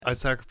I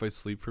sacrifice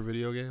sleep for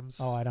video games.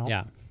 Oh, I don't.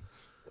 Yeah.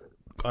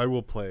 I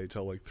will play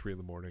till like 3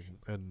 a.m.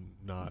 and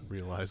not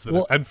realize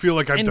that and feel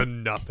like I've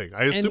done nothing.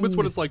 I assume it's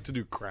what it's like to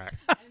do crack.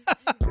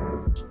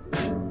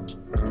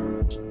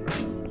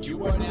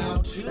 You are now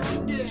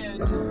tuned in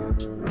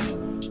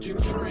to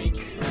Drink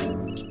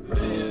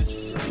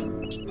This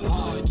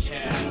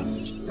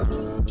Podcast.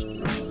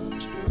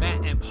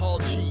 Matt and Paul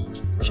G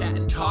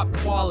chatting top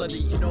quality.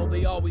 You know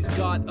they always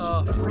got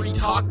a free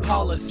talk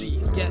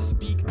policy. Guest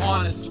speak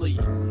honestly,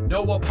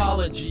 no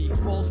apology.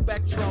 Full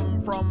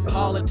spectrum from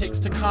politics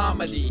to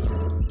comedy.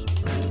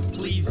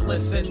 Please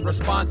listen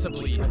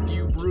responsibly. A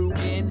few brew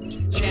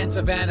in, chance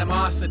of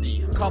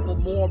animosity. A couple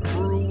more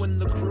brew and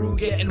the crew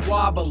getting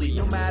wobbly.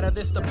 No matter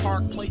this, the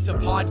park, place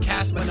of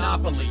podcast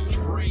monopoly.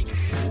 Drink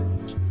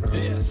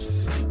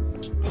this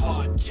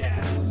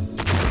podcast.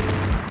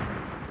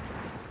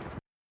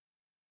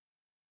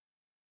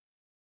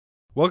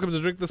 Welcome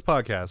to Drink This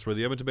Podcast. We're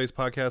the Edmonton-based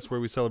podcast where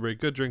we celebrate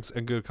good drinks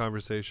and good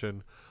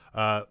conversation.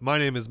 My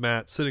name is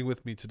Matt. Sitting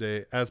with me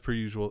today, as per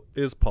usual,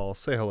 is Paul.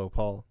 Say hello,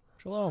 Paul.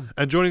 Shalom.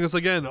 And joining us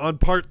again on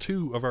part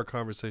 2 of our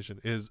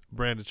conversation is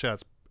Brandon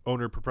Schatz,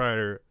 owner,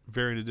 proprietor,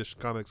 Variant Edition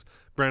Comics.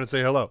 Brandon,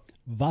 say hello.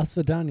 Vas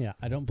Vidanya.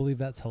 I don't believe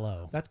that's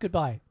hello. That's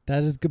goodbye.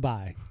 That is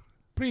goodbye.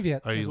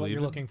 Privyet Are is you what leaving?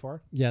 you're looking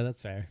for. Yeah,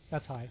 that's fair.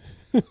 That's high.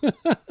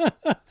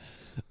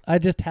 I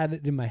just had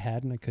it in my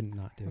head and I couldn't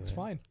not do it. That's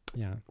fine.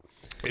 Yeah.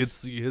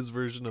 It's his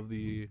version of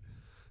the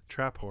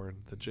trap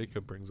horn that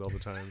Jacob brings all the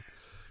time.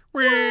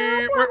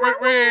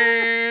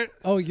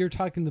 Oh, you're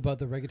talking about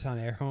the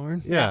reggaeton air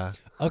horn? Yeah.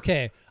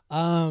 Okay.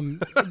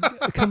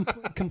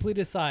 Complete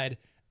aside,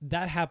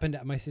 that happened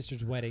at my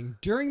sister's wedding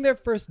during their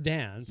first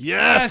dance.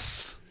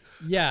 Yes!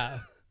 Yeah.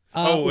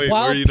 Oh, wait,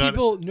 while were you not-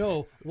 people,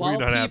 no, Were you while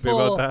not happy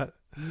people about that?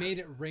 made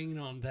it rain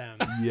on them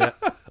Yeah.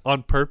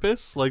 On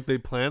purpose? Like they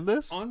planned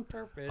this? on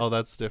purpose. Oh,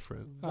 that's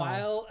different.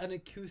 While an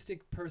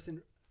acoustic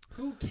person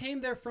who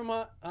came there from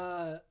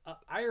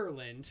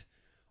Ireland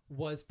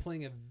was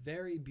playing a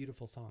very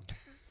beautiful song.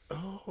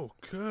 Oh,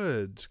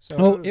 good. So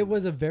Oh, it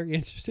was a very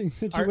interesting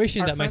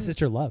situation our that my friend-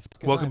 sister loved.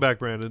 Good Welcome time. back,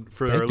 Brandon.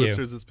 For Thank our you.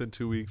 listeners, it's been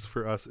 2 weeks.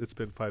 For us, it's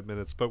been 5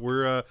 minutes. But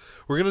we're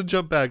gonna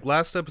jump back.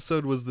 Last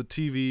episode was the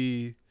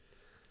TV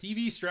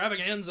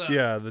extravaganza.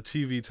 Yeah, the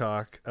TV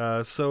talk.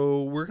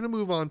 So we're going to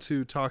move on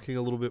to talking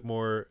a little bit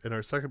more in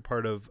our second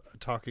part of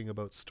talking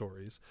about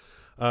stories.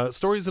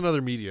 Stories and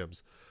other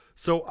mediums.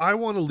 So I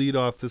want to lead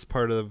off this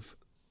part of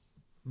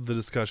the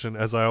discussion,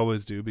 as I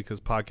always do, because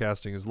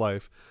podcasting is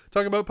life,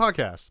 talking about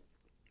podcasts.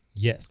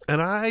 Yes.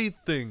 And I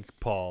think,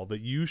 Paul,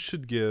 that you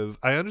should give...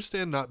 I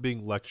understand not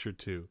being lectured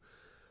to,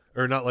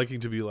 or not liking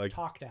to be like...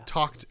 Talked at.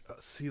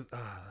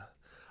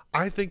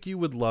 I think you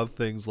would love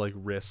things like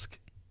Risk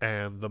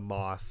and The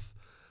Moth,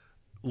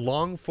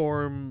 long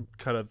form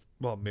kind of,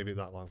 well, maybe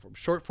not long form,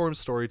 short form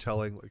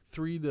storytelling, like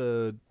 3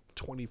 to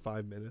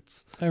 25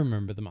 minutes. I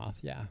remember The Moth,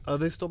 yeah.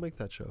 They still make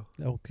that show.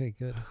 Okay,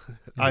 good.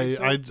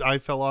 I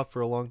fell off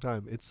for a long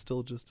time. It's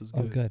still just as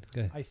good. Oh,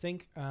 good. I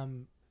think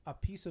a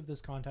piece of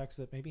this context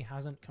that maybe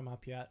hasn't come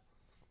up yet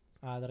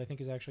that I think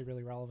is actually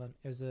really relevant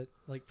is that,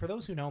 like, for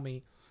those who know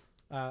me,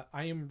 I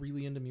am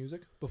really into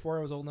music. Before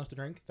I was old enough to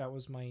drink, that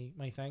was my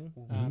thing.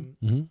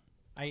 Mm-hmm.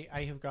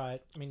 I have got,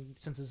 I mean,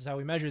 since this is how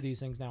we measure these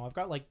things now, I've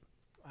got like,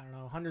 I don't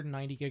know,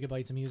 190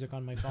 gigabytes of music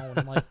on my phone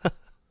and like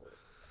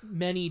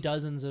many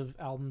dozens of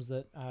albums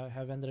that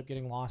have ended up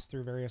getting lost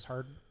through various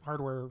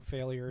hardware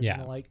failures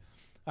and the like,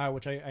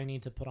 which I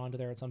need to put onto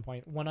there at some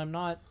point. When I'm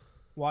not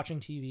watching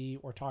TV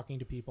or talking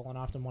to people, and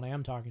often when I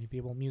am talking to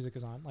people, music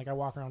is on. Like I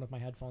walk around with my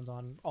headphones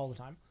on all the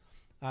time.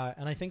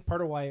 And I think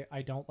part of why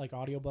I don't like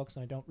audiobooks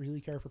and I don't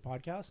really care for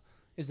podcasts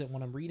is that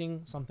when I'm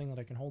reading something that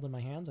I can hold in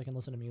my hands, I can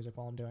listen to music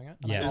while I'm doing it.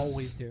 And I Yes.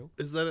 always do.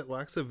 Is that it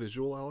lacks a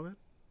visual element?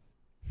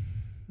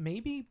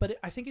 Maybe, but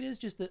I think it is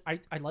just that I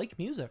like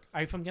music.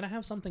 If I'm going to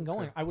have something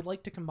going, I would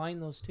like to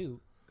combine those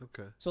two.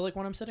 Okay. So like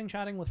when I'm sitting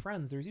chatting with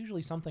friends, there's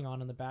usually something on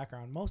in the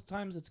background. Most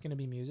times it's going to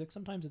be music.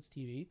 Sometimes it's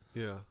TV.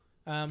 Yeah.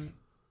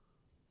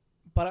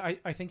 But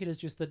I think it is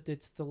just that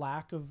it's the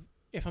lack of,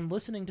 if I'm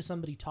listening to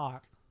somebody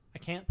talk, I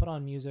can't put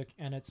on music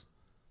and it's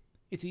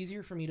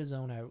easier for me to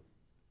zone out.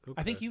 Okay.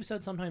 I think you've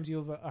said sometimes you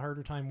have a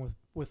harder time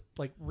with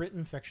like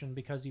written fiction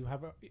because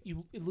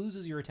it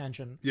loses your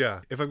attention.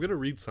 Yeah. If I'm going to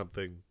read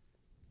something,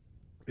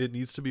 it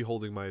needs to be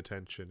holding my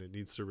attention. It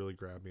needs to really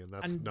grab me, and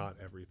that's not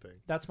everything.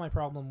 That's my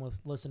problem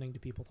with listening to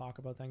people talk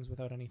about things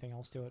without anything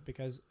else to it,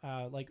 because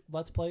like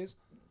Let's Plays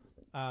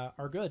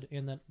are good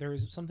in that there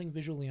is something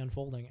visually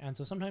unfolding, and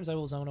so sometimes I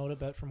will zone out a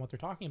bit from what they're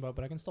talking about,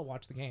 but I can still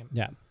watch the game.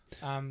 Yeah.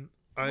 When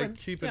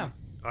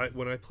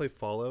I play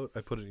Fallout,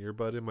 I put an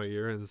earbud in my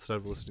ear, and instead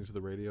of listening to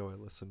the radio, I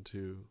listen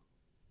to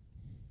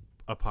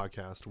a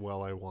podcast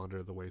while I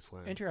wander the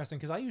wasteland. Interesting,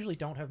 because I usually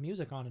don't have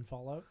music on in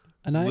Fallout.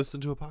 And I listen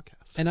to a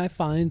podcast. And I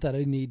find that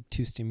I need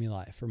 2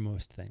 stimuli for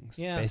most things.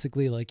 Yeah.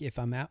 Basically, like if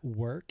I'm at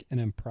work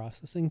and I'm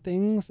processing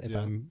things, if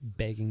Yeah. I'm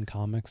baking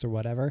comics or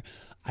whatever,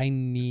 I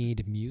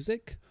need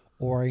music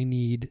or I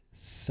need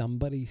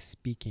somebody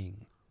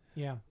speaking.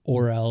 Yeah.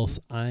 or else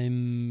I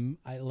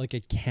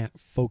can't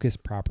focus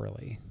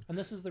properly. And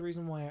this is the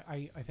reason why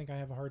I think I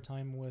have a hard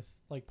time with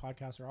like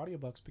podcasts or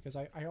audiobooks, because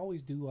I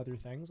always do other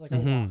things, like I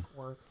walk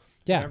or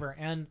whatever.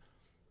 And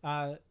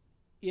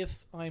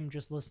if I'm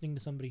just listening to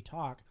somebody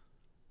talk,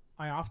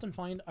 I often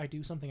find I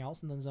do something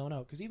else and then zone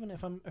out. Because even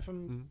if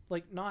I'm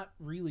like not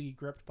really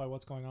gripped by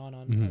what's going on,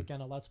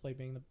 again, a Let's Play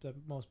being the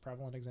most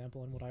prevalent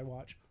example in what I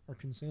watch or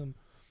consume,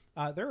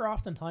 there are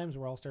often times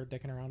where I'll start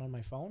dicking around on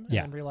my phone and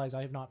then realize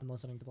I have not been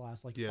listening to the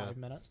last 5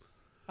 minutes.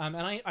 And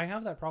I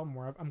have that problem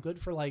where I'm good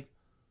for like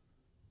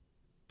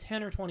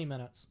 10 or 20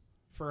 minutes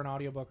for an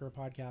audiobook or a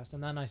podcast,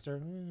 and then I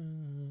start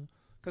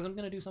because I'm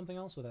going to do something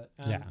else with it.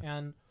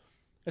 And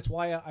it's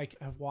why I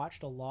have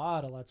watched a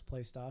lot of Let's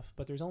Play stuff,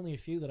 but there's only a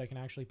few that I can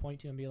actually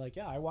point to and be like,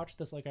 yeah, I watched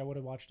this like I would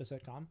have watched a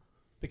sitcom,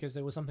 because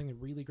there was something that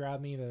really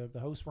grabbed me. The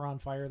hosts were on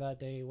fire that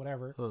day,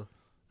 whatever.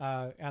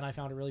 And I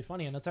found it really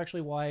funny. And that's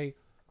actually why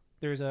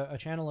there's a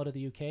channel out of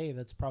the UK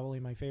that's probably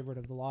my favorite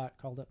of the lot,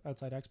 called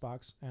Outside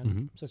Xbox,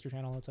 and sister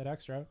channel Outside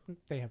Extra.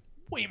 They have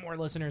way more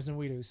listeners than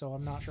we do, so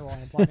I'm not sure why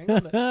I'm plugging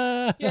them,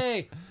 but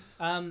yay.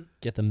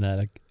 Get them that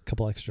a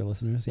couple extra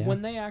listeners. Yeah.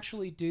 When they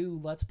actually do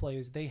Let's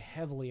Plays, they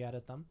heavily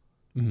edit them.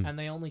 And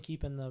they only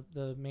keep in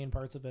the main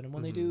parts of it. And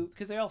when they do,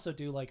 because they also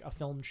do like a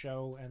film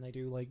show, and they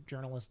do like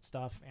journalist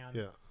stuff,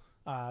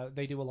 and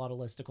they do a lot of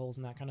listicles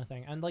and that kind of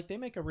thing. And like they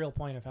make a real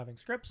point of having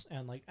scripts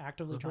and like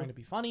actively trying to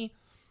be funny,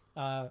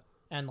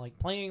 and like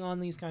playing on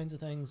these kinds of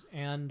things.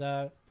 And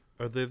are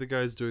they the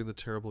guys doing the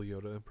terrible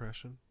Yoda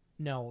impression?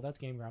 No, that's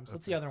Game Grumps.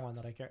 That's the other one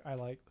that I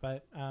like.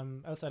 But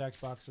Outside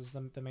Xbox is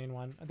the main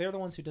one. They're the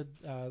ones who did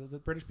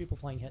the British people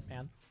playing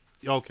Hitman.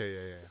 Okay,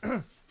 yeah.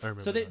 I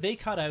remember. So they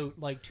cut out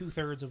like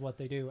 2/3 of what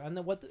they do, and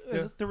then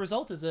the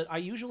result is that I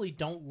usually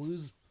don't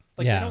lose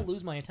they don't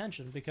lose my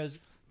attention, because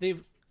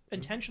they've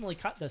intentionally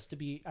cut this to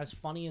be as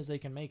funny as they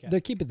can make it. They're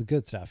keeping the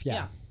good stuff.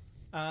 Yeah.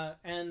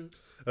 And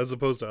as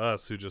opposed to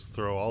us, who just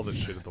throw all this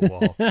shit at the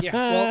wall.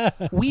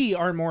 well, we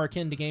are more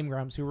akin to Game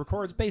Grumps, who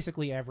records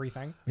basically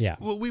everything. Yeah.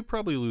 Well, we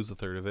probably lose a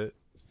third of it.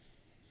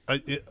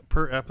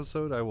 Per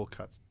episode, I will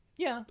cut.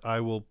 Yeah. I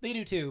will. They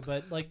do too,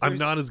 but like I'm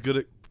not as good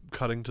at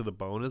cutting to the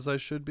bone as I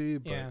should be,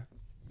 but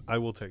I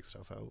will take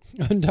stuff out.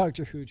 On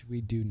Doctor Who, we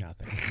do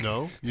nothing.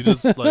 No, you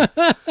just like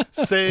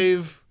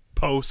save,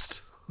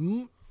 post.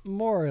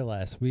 More or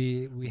less,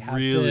 we have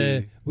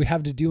Really?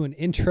 to do an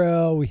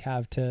intro. We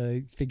have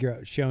to figure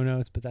out show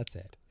notes, but that's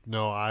it.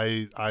 No,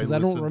 I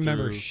don't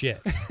remember through,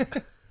 shit.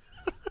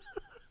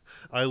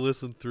 I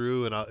listen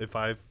through, and if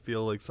I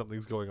feel like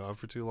something's going on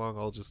for too long,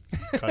 I'll just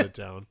cut it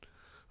down.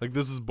 Like,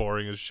 this is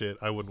boring as shit.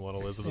 I wouldn't want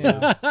to listen to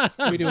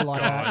this. We do a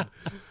lot of that.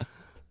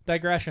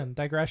 Digression.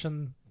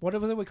 What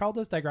was it we called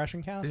this?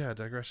 Digression cast? Yeah,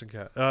 digression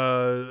cast.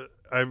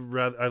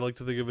 I like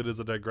to think of it as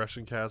a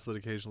digression cast that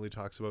occasionally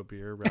talks about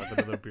beer, rather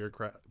than a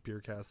beer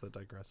cast that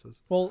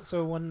digresses. Well,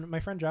 so when my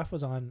friend Jeff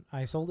was on,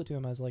 I sold it to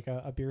him as like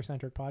a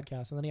beer-centered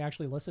podcast, and then he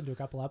actually listened to a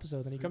couple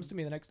episodes, and he comes to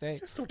me the next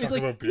day. He's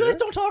like, "You guys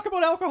don't talk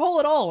about alcohol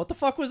at all. What the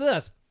fuck was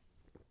this?"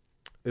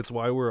 It's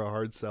why we're a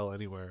hard sell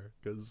anywhere,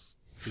 because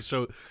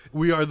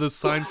we are the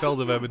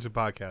Seinfeld of Edmonton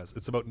podcast.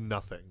 It's about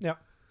nothing. Yep.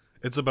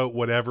 It's about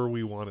whatever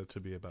we want it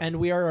to be about. And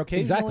we are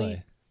occasionally,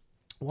 Exactly.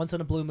 once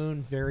in a blue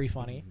moon, very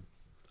funny.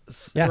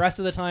 Yeah. The rest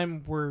of the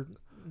time, we're...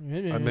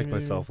 I make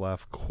myself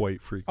laugh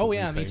quite frequently.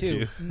 Oh, yeah, me thank too.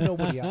 you.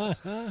 Nobody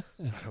else. I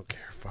don't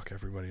care. Fuck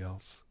everybody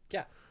else.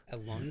 Yeah.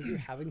 As long as you're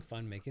having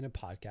fun making a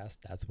podcast,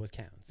 that's what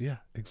counts. Yeah,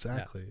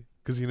 exactly.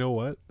 Because you know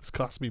what? This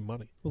costs me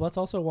money. Well, that's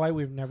also why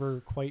we've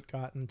never quite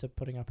gotten to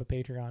putting up a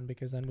Patreon,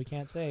 because then we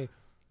can't say,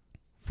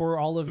 for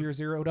all of your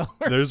 $0.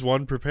 There's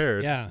one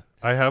prepared. Yeah.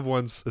 I have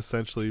one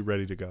essentially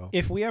ready to go.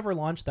 If we ever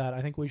launch that,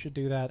 I think we should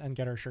do that and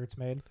get our shirts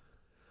made.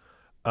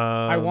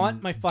 I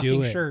want my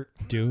fucking it. shirt.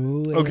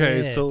 Do it.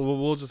 Okay, so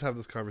we'll just have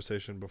this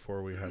conversation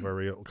before we have our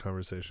real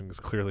conversation, because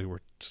clearly we're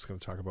just going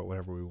to talk about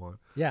whatever we want.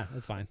 Yeah,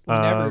 that's fine. We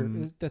never.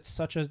 That's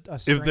such a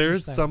If strange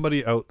there's thing.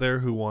 somebody out there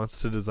who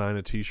wants to design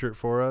a T-shirt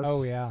for us,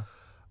 Oh yeah.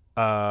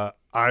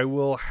 I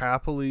will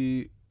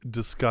happily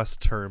discuss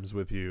terms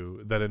with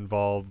you that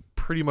involve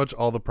pretty much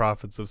all the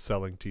profits of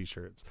selling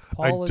T-shirts.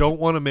 Paul I is- don't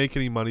want to make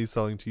any money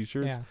selling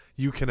T-shirts. Yeah.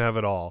 You can have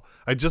it all.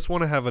 I just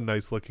want to have a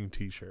nice looking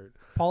T-shirt.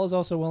 Paul is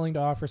also willing to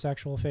offer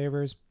sexual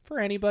favors for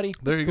anybody.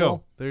 There It's you cool.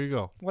 go. There you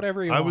go.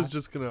 Whatever you I want. was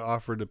just going to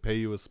offer to pay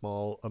you a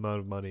small amount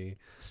of money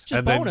It's just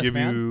and then bonus, give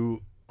man.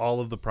 you all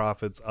of the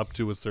profits up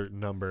to a certain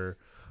number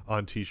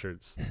on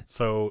T-shirts.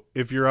 So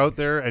if you're out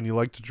there and you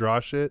like to draw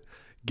shit,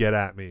 get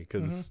at me,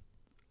 because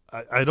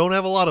I don't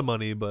have a lot of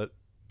money, but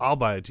I'll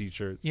buy a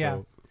T-shirt. Yeah.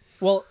 So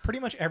Well, pretty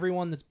much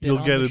everyone that's been you'll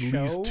on get the at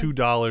show, least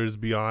 $2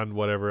 beyond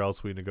whatever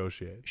else we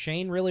negotiate.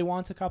 Shane really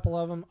wants a couple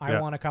of them. I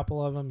Yeah. want a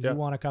couple of them. Yeah. You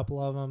want a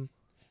couple of them.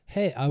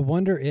 Hey, I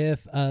wonder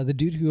if the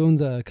dude who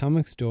owns a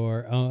comic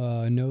store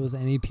knows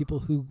any people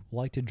who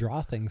like to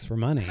draw things for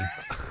money.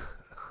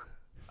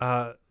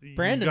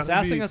 Brandon's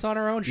sassing us on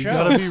our own You show.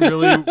 gotta be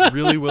really,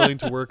 really willing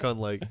to work on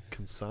like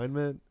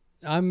consignment.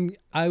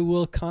 I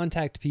will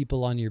contact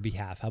people on your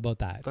behalf. How about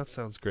that? That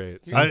sounds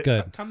great. Sounds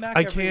good. Come back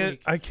I every can't.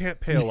 week. I can't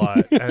pay a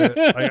lot.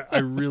 I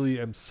really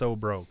am so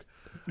broke.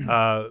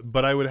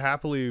 But I would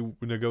happily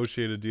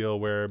negotiate a deal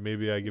where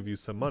maybe I give you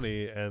some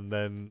money and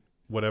then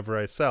whatever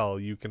I sell,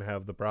 you can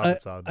have the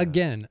profits on that.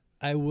 Again,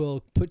 I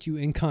will put you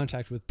in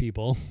contact with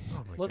people,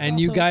 Oh my Let's and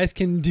also, you guys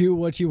can do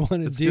what you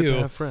want to It's do. good to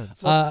have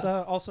friends. Let's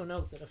also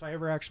note that if I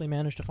ever actually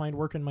manage to find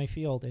work in my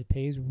field, it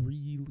pays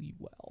really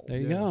well. There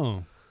you Yeah.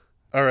 go.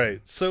 All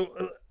right.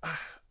 So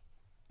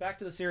Back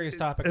to the serious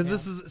topic. and now.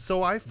 this is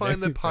so I find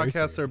Very, that very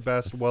podcasts are serious.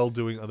 best while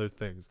doing other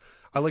things.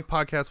 I like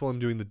podcasts while I'm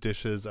doing the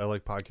dishes. I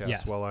like podcasts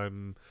Yes. while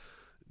I'm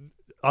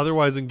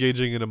otherwise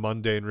engaging in a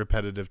mundane,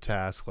 repetitive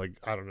task like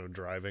I don't know,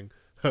 driving.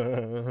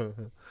 Pay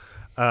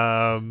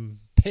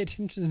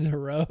attention to the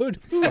road.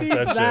 Who Fuck needs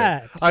that shit.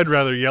 that? I'd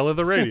rather yell at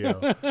the radio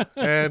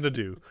and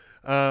adieu.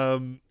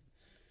 And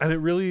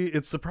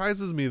it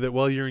surprises me that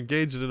while you're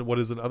engaged in what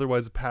is an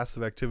otherwise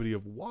passive activity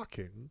of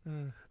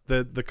walking,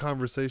 that the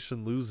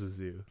conversation loses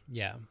you.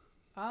 Yeah.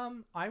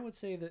 I would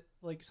say that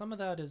like some of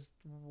that is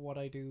what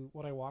I do,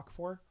 what I walk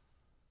for.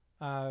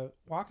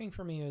 Walking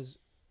for me is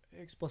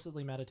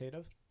explicitly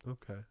meditative.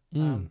 Okay.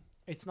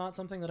 It's not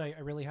something that I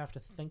really have to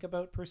think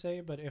about per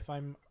se, but if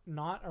I'm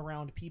not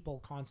around people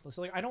constantly,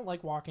 so like I don't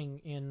like walking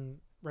in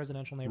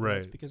residential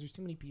neighborhoods Right. because there's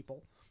too many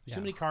people, there's Yeah.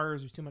 too many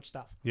cars, there's too much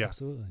stuff. Yeah.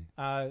 Absolutely.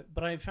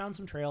 But I found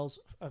some trails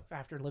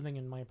after living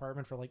in my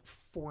apartment for like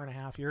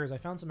 4.5 years. I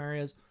found some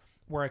areas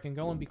where I can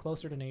go and be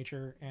closer to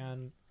nature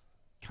and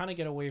kind of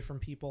get away from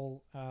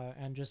people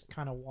and just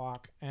kind of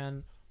walk.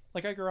 And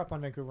like I grew up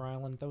on Vancouver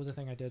Island. That was a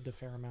thing I did a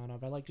fair amount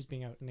of. I like just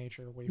being out in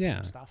nature, away Yeah.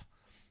 from stuff.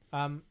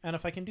 And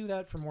if I can do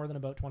that for more than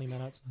about 20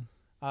 minutes,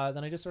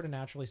 then I just sort of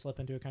naturally slip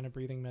into a kind of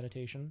breathing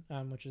meditation,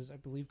 which is, I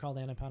believe, called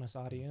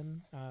Anapanasati.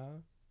 And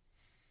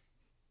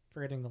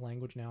forgetting the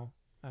language now.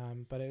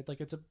 But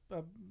it's a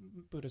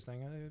Buddhist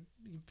thing. You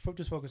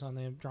just focus on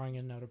the drawing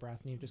in and out of breath,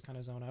 and you just kind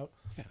of zone out.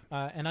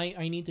 Yeah. And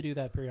I need to do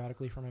that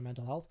periodically for my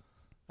mental health,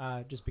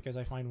 just because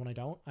I find when I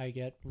don't, I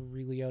get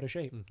really out of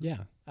shape.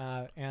 Yeah.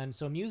 And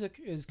so music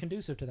is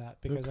conducive to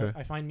that because Okay.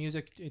 I find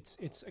music,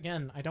 it's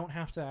again, I don't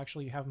have to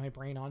actually have my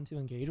brain on to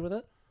engage with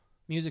it.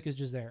 Music is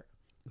just there.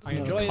 It's I not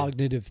enjoy a it.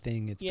 cognitive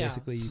thing. It's Yeah,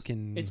 basically you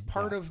can. It's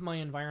part of my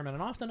environment.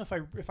 And often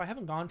if I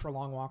haven't gone for a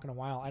long walk in a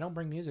while, I don't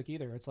bring music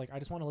either. It's like I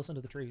just want to listen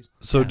to the trees.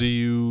 So Yeah. do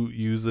you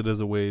use it as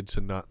a way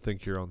to not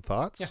think your own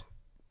thoughts? Yeah.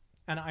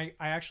 And I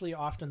actually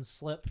often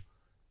slip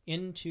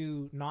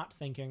into not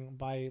thinking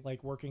by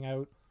like working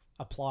out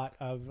a plot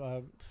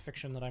of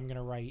fiction that I'm going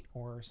to write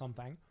or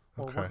something,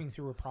 or Okay. working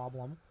through a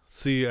problem.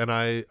 See, and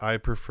I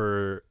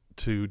prefer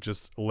to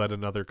just let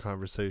another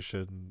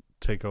conversation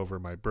take over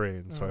my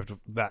brain. So I have to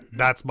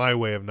that's my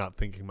way of not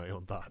thinking my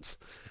own thoughts.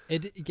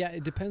 It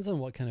depends on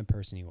what kind of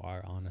person you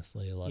are,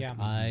 honestly. Like Yeah.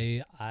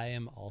 I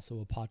am also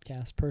a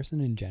podcast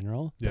person in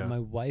general, but Yeah. my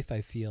wife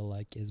I feel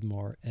like is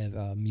more of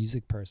a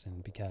music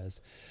person because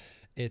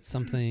it's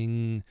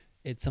something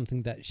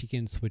that she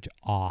can switch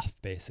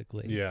off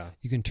basically. Yeah.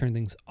 You can turn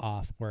things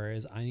off,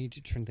 whereas I need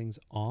to turn things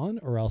on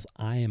or else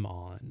I am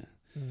on.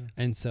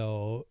 And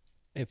so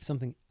if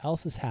something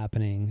else is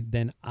happening,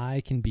 then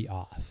I can be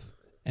off.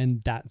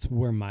 And that's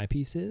where my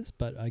piece is,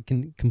 but I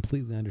can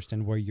completely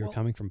understand where you're Well,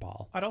 coming from,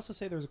 Paul. I'd also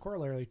say there's a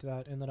corollary to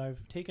that in that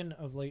I've taken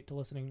of late to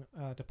listening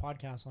to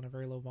podcasts on a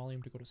very low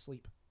volume to go to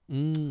sleep. I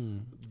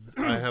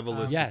have a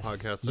list Yes, of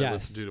podcasts I yes.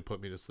 listen to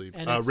put me to sleep.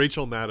 And it's-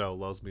 Rachel Maddow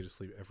loves me to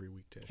sleep every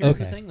weekday. Here's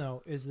the Okay. thing,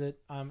 though, is that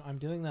I'm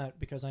doing that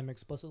because I'm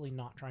explicitly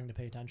not trying to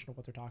pay attention to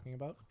what they're talking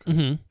about.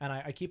 Mm-hmm. And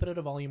I keep it at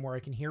a volume where I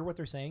can hear what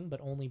they're saying, but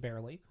only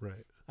barely.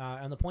 Right.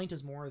 And the point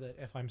is more that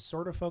if I'm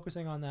sort of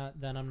focusing on that,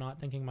 then I'm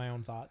not thinking my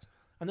own thoughts.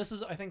 And this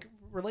is, I think,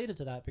 related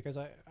to that because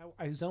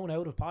I zone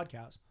out of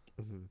podcasts.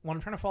 When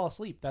I'm trying to fall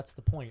asleep, that's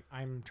the point.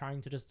 I'm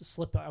trying to just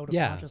slip out of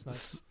Yeah.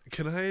 consciousness.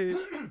 Can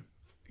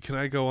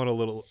I go on a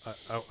little?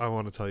 I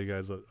want to tell you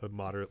guys a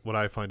moderate, what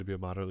I find to be a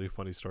moderately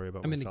funny story about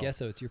I'm going to myself. guess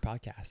so. It's your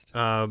podcast.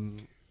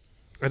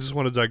 I just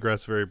want to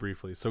digress very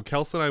briefly. So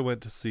Kelsey and I went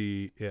to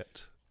see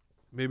it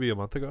maybe a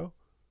month ago.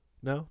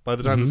 No, by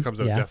the time this comes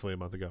out, Yeah. definitely a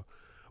month ago.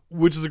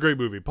 Which is a great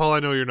movie. Paul, I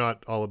know you're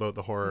not all about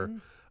the horror,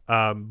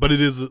 but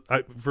it is.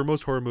 For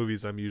most horror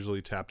movies, I'm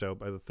usually tapped out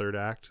by the third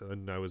act,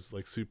 and I was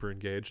like super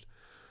engaged.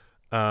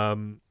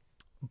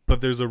 But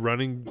there's a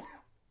running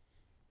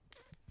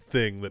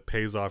thing that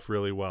pays off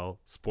really well.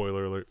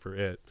 Spoiler alert for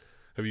it.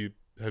 Have you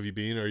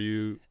been? Are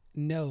you?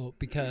 No,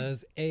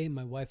 because A,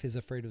 my wife is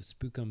afraid of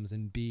spookums,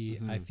 and B,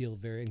 I feel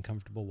very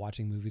uncomfortable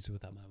watching movies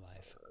without my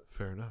wife.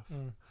 Fair enough.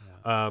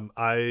 Yeah.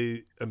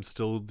 I am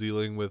still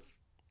dealing with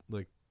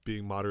like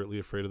being moderately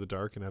afraid of the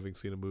dark and having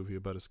seen a movie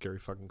about a scary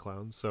fucking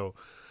clown. So,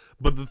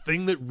 but the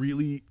thing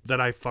that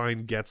I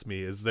find gets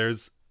me is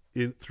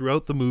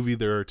throughout the movie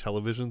there are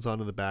televisions on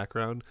in the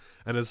background,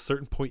 and at a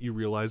certain point you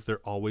realize they're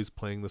always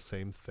playing the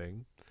same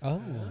thing. Oh.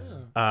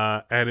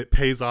 And it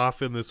pays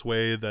off in this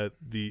way that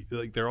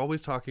they're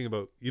always talking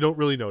about, you don't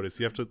really notice.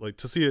 You have to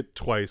to see it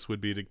twice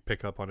would be to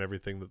pick up on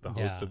everything that the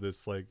host Yeah. of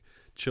this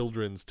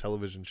children's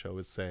television show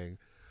is saying.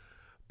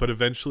 But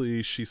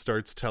eventually she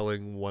starts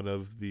telling one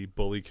of the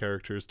bully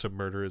characters to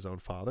murder his own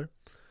father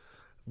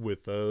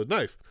with a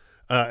knife.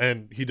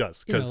 And he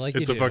does, because like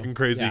it's you a do. fucking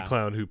crazy Yeah.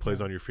 clown who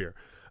plays on your fear.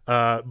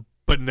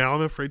 But now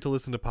I'm afraid to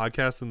listen to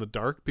podcasts in the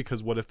dark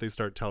because what if they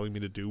start telling me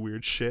to do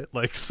weird shit?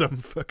 Like some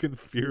fucking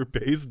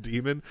fear-based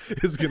demon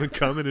is going to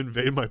come and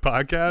invade my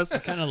podcast. I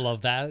kind of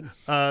love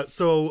that.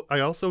 So I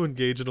also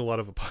engage in a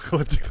lot of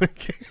apocalyptic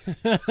thinking.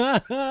 You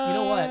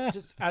know what?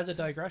 Just as a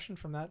digression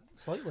from that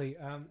slightly,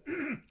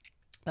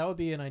 that would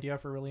be an idea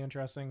for a really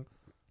interesting,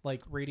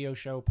 like, radio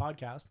show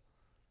podcast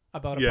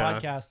about a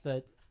podcast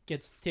that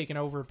gets taken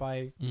over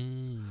by.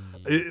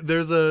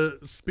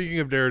 Speaking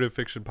of narrative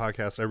fiction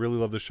podcast, I really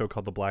love this show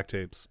called The Black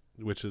Tapes,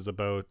 which is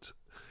about.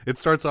 It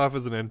starts off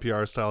as an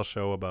NPR style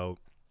show about.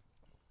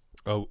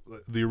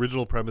 The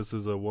original premise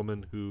is a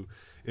woman who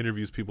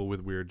interviews people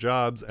with weird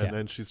jobs, and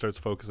then she starts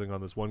focusing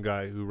on this one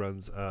guy who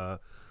runs.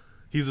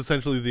 He's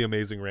essentially the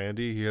Amazing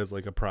Randy. He has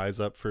like a prize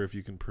up for if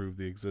you can prove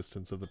the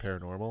existence of the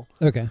paranormal.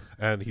 Okay.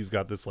 And he's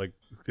got this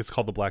it's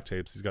called The Black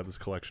Tapes. He's got this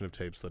collection of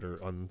tapes that are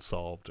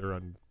unsolved or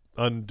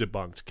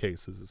undebunked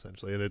cases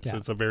essentially, and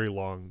it's a very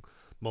long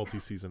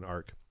multi-season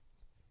arc.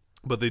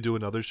 But they do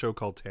another show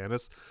called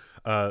Tanis.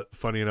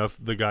 Funny enough,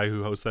 the guy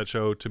who hosts that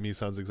show to me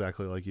sounds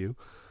exactly like you.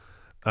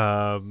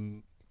 But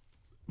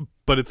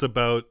it's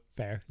about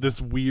this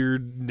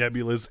weird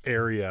nebulous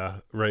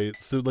area, right?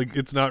 So like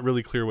it's not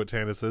really clear what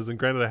Tanis is, and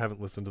granted I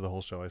haven't listened to the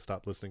whole show. I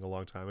stopped listening a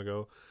long time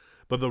ago.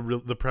 But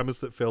the premise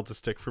that failed to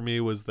stick for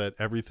me was that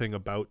everything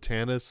about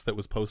Tanis that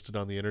was posted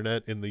on the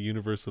internet in the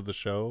universe of the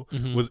show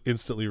was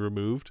instantly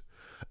removed,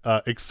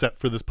 except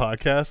for this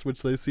podcast,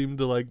 which they seem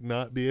to like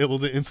not be able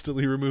to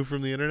instantly remove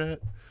from the internet.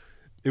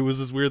 It was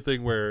this weird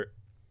thing where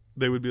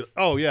they would be like,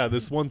 oh yeah,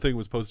 this one thing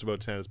was posted about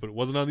Tanis, but it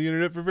wasn't on the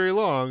internet for very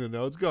long, and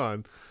now it's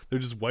gone. They're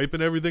just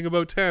wiping everything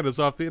about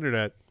Tanis off the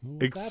internet,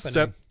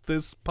 except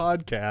this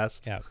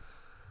podcast. Yeah.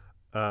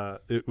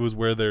 It was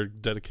where their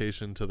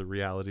dedication to the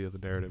reality of the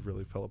narrative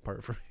really fell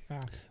apart for me.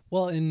 Yeah.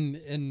 Well,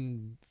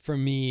 and for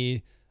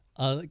me,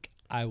 like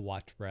I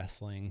watch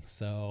wrestling,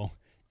 so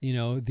you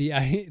know the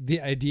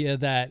idea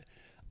that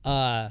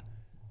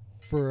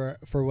for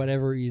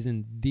whatever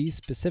reason these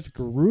specific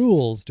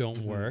rules don't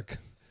work,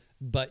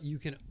 but you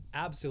can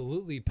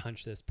absolutely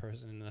punch this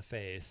person in the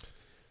face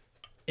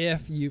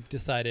if you've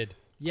decided,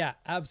 yeah,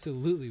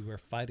 absolutely, we're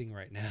fighting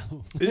right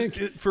now.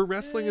 For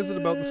wrestling, is it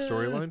about the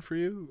storyline for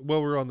you?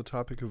 Well, we're on the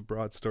topic of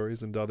broad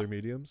stories into other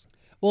mediums.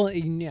 Well,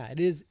 yeah, it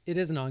is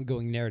an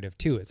ongoing narrative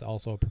too. It's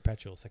also a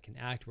perpetual second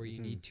act where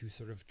you need to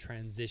sort of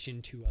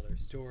transition to other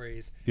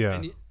stories.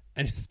 Yeah.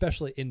 And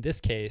especially in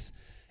this case,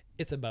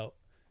 it's about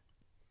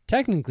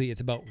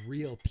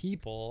real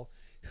people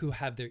who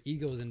have their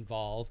egos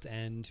involved,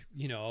 and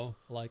you know,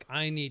 like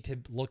I need to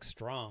look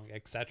strong,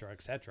 etc.,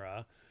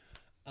 etc.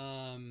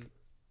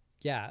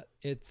 Yeah,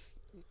 it's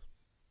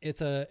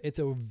a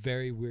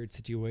very weird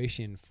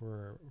situation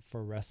for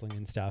wrestling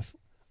and stuff.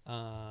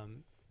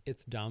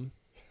 It's dumb.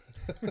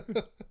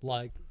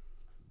 Like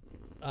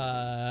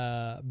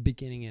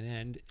beginning and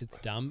end, it's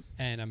dumb,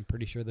 and I'm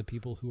pretty sure the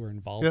people who are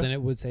involved in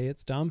it would say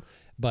it's dumb,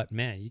 but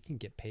man, you can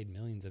get paid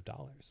millions of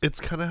dollars.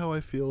 It's kind of how I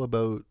feel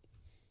about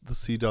the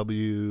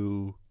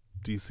CW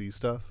DC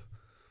stuff.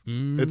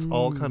 It's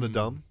all kind of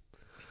dumb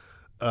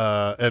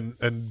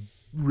and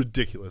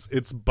ridiculous.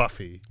 It's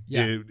Buffy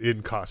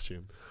in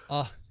costume.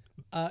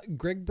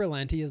 Greg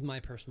Berlanti is my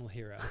personal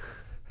hero.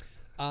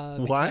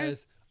 Why?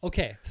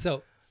 Okay,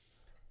 so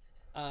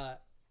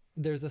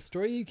there's a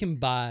story you can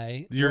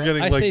buy. You're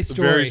getting like a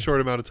very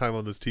short amount of time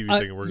on this TV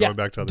thing, and we're going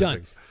back to other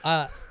things.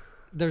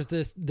 There's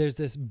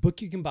this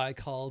book you can buy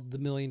called The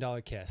 $1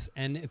 Million Kiss,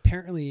 and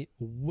apparently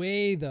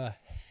way the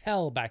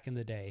hell back in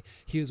the day,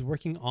 he was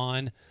working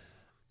on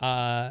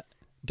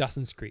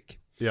Dawson's Creek.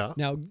 Yeah.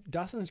 Now,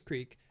 Dawson's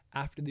Creek,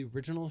 after the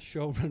original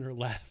showrunner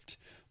left,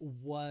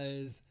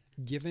 was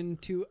given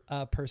to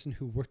a person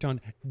who worked on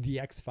The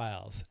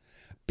X-Files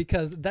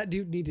because that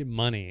dude needed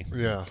money.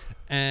 Yeah.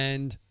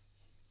 And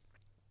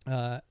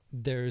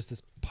there's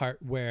this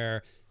part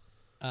where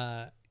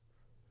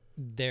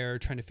they're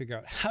trying to figure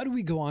out, how do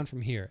we go on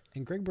from here?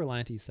 And Greg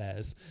Berlanti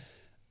says,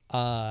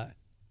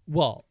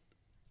 well,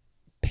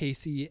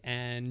 Pacey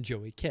and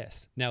Joey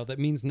kiss. Now, that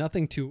means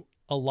nothing to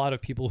a lot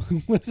of people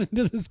who listen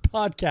to this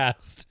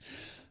podcast.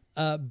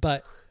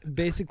 But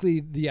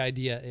basically, the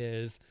idea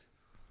is...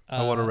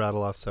 I want to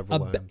rattle off several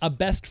lines. A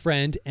best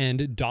friend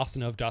and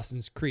Dawson of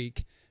Dawson's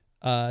Creek,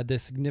 the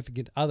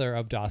significant other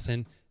of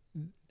Dawson,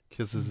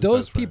 kisses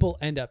those people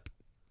end up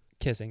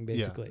kissing,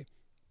 basically.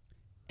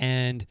 Yeah.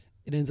 And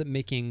it ends up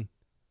making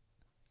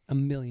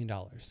 $1 million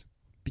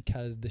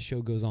because the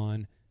show goes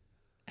on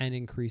and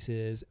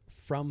increases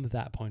from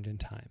that point in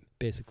time,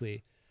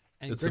 basically.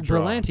 And it's Greg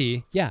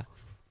Berlanti,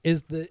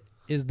 is the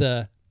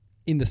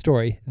in the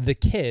story the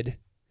kid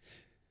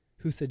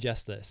who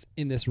suggests this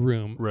in this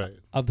room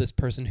of this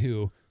person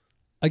who,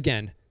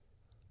 again,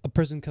 a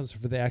person comes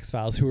for the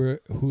X-Files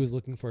who is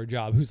looking for a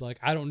job, who's like,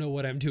 I don't know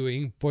what I'm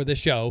doing for the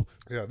show.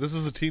 Yeah, this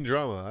is a teen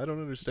drama. I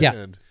don't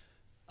understand.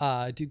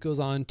 Yeah. Dude goes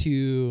on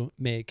to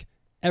make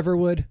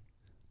Everwood.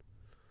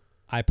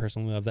 I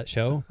personally love that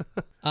show.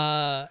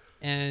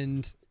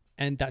 And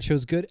that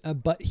show's good.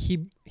 But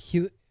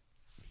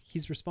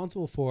he's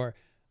responsible for,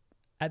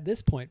 at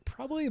this point,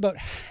 probably about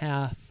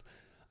half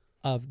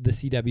of the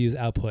CW's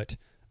output,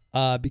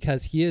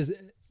 because he is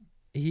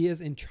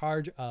in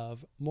charge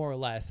of more or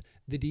less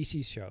the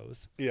DC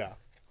shows. Yeah.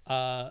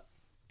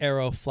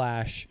 Arrow,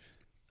 Flash,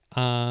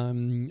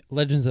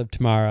 Legends of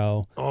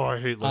Tomorrow, Oh, I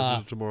hate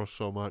Legends of Tomorrow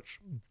so much.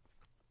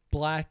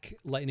 Black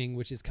Lightning,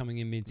 which is coming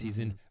in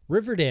mid-season,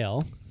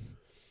 Riverdale.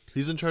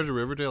 He's in charge of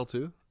Riverdale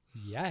too?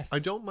 Yes. I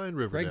don't mind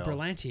Riverdale. Greg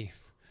Berlanti.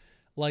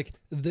 Like,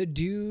 the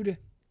dude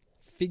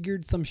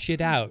figured some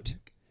shit out.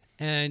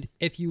 And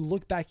if you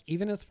look back,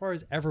 even as far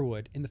as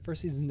Everwood, in the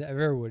first season of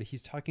Everwood,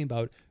 he's talking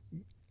about,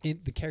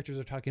 the characters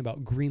are talking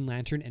about Green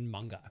Lantern and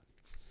manga.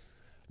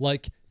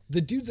 Like,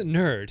 the dude's a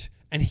nerd,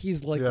 and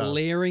he's like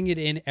layering it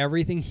in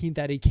everything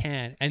that he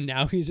can. And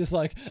now he's just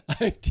like,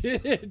 I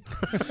did it.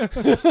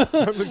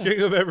 I'm the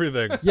king of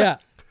everything. Yeah.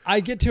 I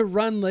get to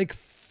run like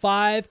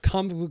 5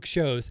 comic book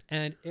shows.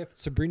 And if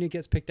Sabrina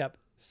gets picked up,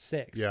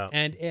 6. Yeah.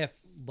 And if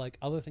like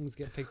other things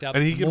get picked up,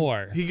 And he can,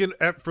 more. he can,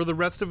 for the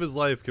rest of his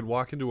life, can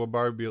walk into a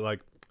bar and be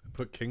like,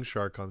 put King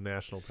Shark on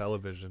national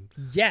television.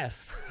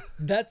 Yes.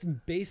 That's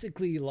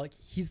basically like,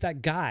 he's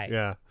that guy.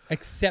 Yeah.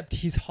 Except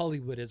he's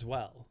Hollywood as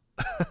well.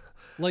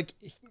 Like,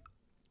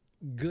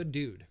 good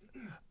dude.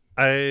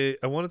 I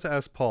wanted to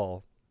ask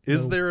Paul,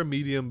 is there a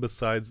medium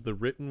besides the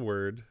written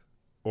word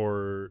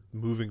or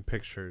moving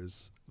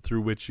pictures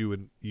through which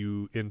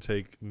you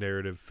intake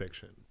narrative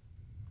fiction?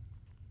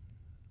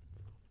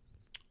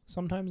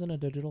 Sometimes in a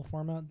digital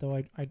format, though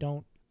I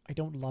don't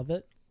love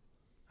it.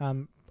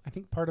 I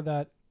think part of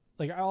that,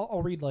 like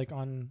I'll read like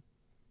on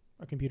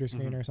a computer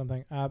screen or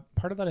something.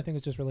 Part of that I think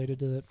is just related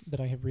to that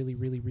I have really,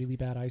 really, really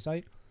bad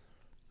eyesight.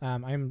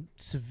 I'm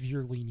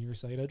severely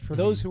nearsighted. For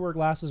those who wear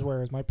glasses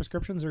wearers, my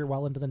prescriptions are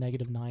well into the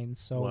 -9s,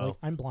 so Wow. like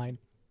I'm blind.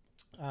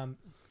 And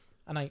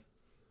I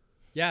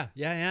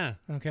Yeah.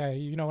 okay,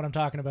 you know what I'm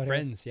talking about here.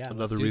 Friends, yeah.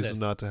 Another reason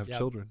not to have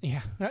children.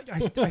 Yeah, I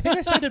think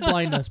I cited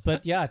blindness,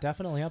 but yeah,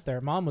 definitely up there.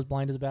 Mom was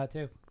blind as a bat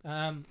too.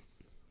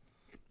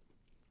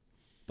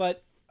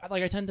 But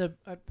like I tend to,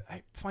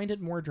 I find it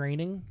more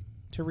draining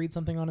to read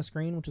something on a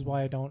screen, which is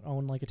why I don't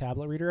own like a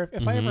tablet reader.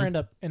 If I ever end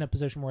up in a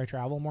position where I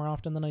travel more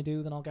often than I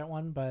do, then I'll get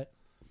one. But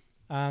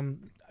I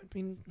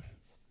mean,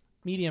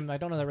 medium, I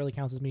don't know that really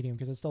counts as medium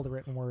because it's still the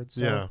written word.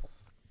 So Yeah.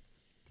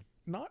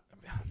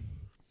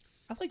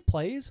 I like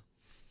plays.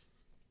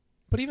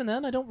 But even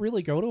then, I don't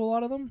really go to a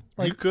lot of them.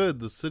 Like, You could.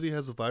 The city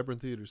has a vibrant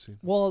theater scene.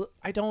 well,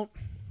 I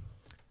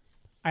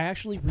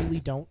actually really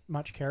don't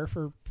much care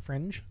for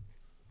Fringe.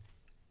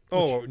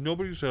 Oh,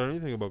 nobody said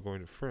anything about going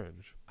to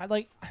Fringe. I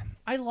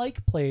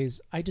like plays.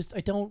 I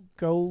don't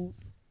go.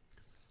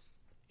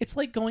 It's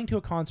like going to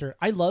a concert.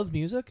 I love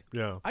music.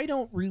 Yeah. I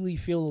don't really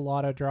feel a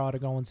lot of draw to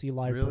go and see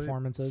live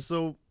performances.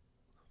 So,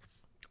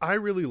 I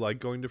really like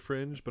going to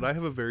Fringe, but I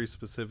have a very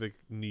specific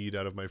need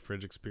out of my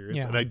Fringe experience,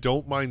 Yeah. and I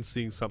don't mind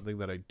seeing something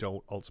that I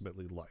don't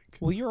ultimately like.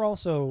 Well, you're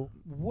also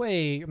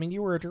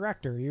you were a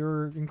director. You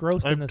were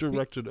engrossed in I've the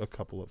directed a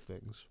couple of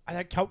things.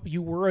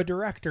 you were a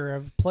director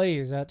of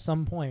plays at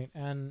some point,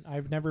 and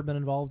I've never been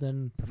involved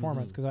in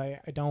performance because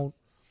I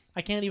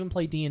can't even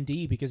play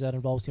D&D because that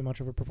involves too much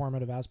of a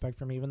performative aspect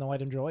for me, even though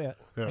I'd enjoy it.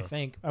 Yeah. I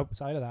think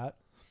outside of that,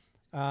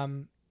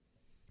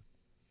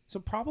 so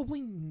probably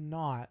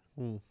not.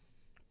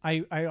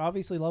 I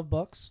obviously love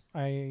books.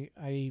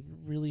 I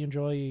really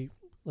enjoy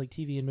like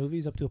TV and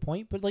movies up to a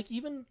point, but like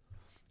even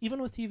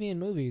with TV and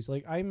movies,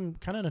 like I'm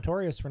kind of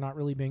notorious for not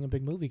really being a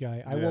big movie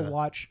guy. I will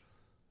watch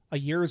a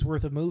year's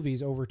worth of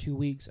movies over 2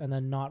 weeks and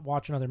then not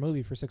watch another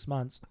movie for 6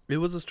 months. It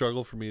was a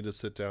struggle for me to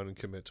sit down and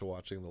commit to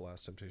watching The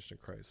Last Temptation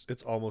of Christ.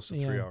 It's almost a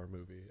 3-hour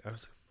movie. I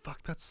was like,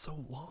 fuck, that's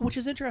so long. Which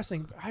is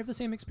interesting. I have the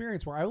same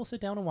experience where I will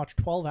sit down and watch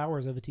 12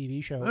 hours of a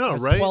TV show. Yeah,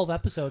 There's right? 12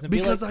 episodes and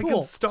Because be like, I cool.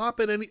 can stop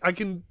at I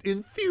can,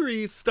 in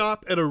theory,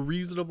 stop at a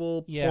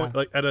reasonable point,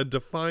 like at a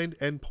defined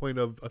endpoint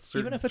of a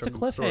certain Even if it's a chunk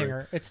of the story.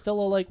 cliffhanger, it's still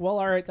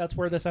all right, that's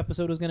where this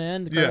episode is going to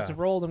end. The credits have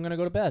rolled. I'm going to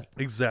go to bed.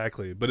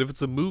 Exactly. But if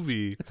it's a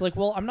movie, It's like,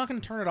 well, I'm not going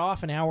to turn it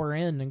off an hour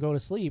in and go to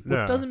sleep.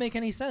 Yeah. It doesn't make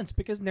any sense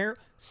because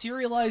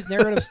serialized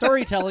narrative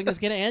storytelling is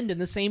going to end in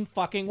the same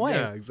fucking way.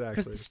 Yeah, exactly.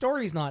 Because the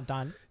story's not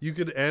done. you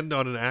could end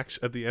on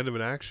at the end of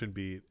an action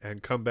beat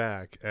and come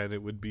back, and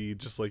it would be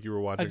just like you were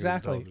watching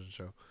Exactly. a television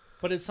show.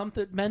 But it's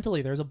something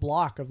mentally. There's a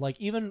block of like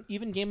even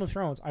Game of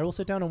Thrones. I will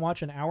sit down and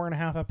watch an hour and a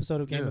half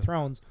episode of Game of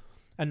Thrones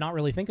and not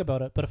really think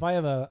about it. But if I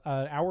have an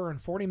hour and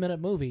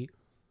 40-minute movie,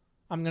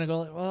 I'm gonna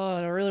go like, oh,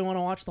 I really want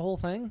to watch the whole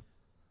thing.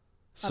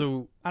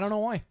 So I don't know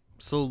why.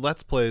 So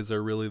Let's Plays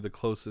are really the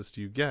closest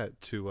you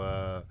get to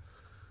a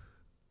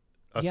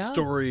Yeah.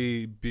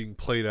 story being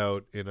played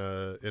out in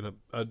a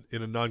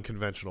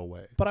non-conventional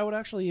way. But I would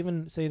actually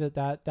even say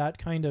that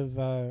kind of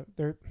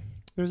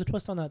there's a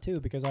twist on that too,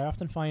 because I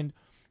often find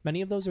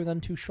many of those are then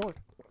too short.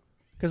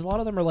 Because a lot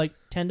of them are like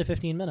 10 to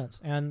 15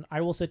 minutes, and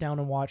I will sit down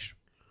and watch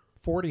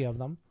 40 of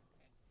them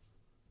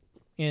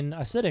in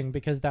a sitting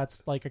because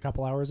that's like a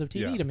couple hours of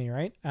TV to me,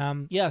 right?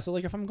 So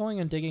like if I'm going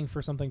and digging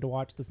for something to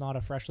watch that's not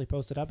a freshly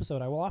posted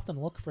episode, I will often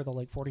look for the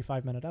like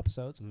 45-minute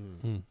episodes.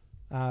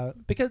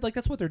 Because like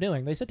that's what they're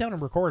doing. They sit down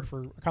and record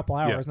for a couple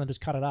hours and then just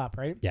cut it up,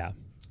 right? Yeah.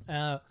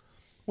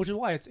 which is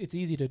why it's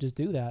easy to just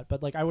do that.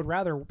 But like, I would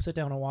rather sit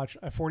down and watch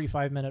a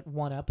 45-minute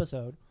one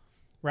episode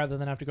rather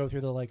than have to go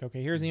through the like,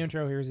 okay, here's the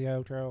intro, here's the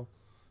outro,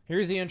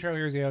 here's the intro,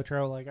 here's the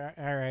outro. Like,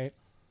 all right,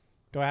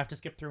 do I have to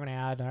skip through an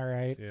ad? All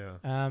right.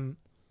 Yeah.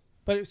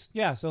 But it's,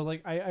 yeah, so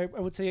like I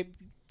would say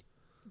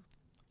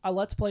a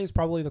Let's Play is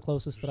probably the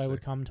closest that I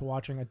would come to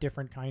watching a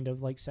different kind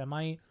of like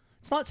semi.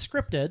 It's not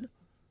scripted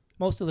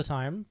most of the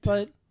time,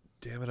 but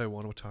Damn it, I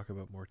want to talk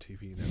about more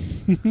TV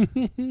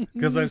now.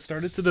 Because I've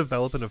started to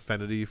develop an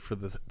affinity for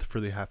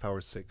the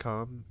half-hour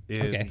sitcom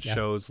in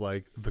shows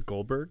like The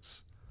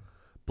Goldbergs,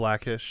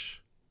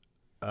 Blackish.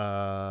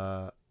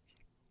 I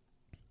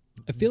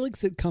feel like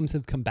sitcoms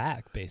have come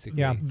back,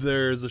 basically. Yeah.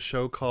 There's a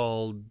show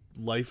called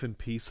Life in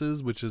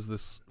Pieces, which is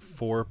this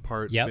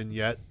 4-part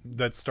vignette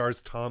that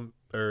stars Tom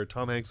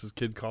Hanks'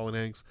 kid Colin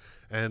Hanks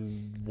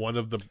and one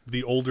of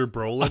the older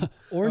Brolin.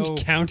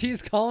 Orange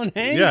County's Colin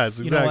Hanks? Yes,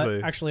 you know exactly.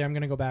 what? Actually, I'm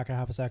going to go back a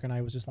half a second.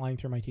 I was just lying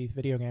through my teeth.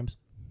 Video games.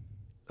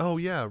 Oh,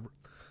 yeah.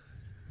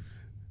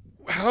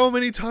 How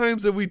many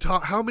times have we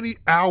talked? How many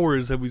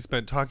hours have we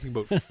spent talking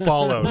about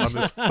Fallout on this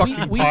fucking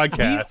podcast?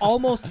 We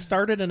almost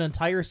started an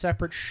entire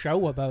separate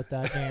show about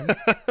that game.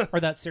 Or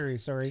that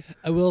series, sorry.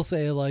 I will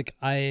say, like,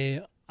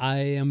 I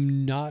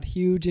am not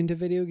huge into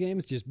video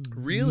games, just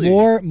Really?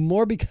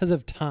 more because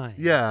of time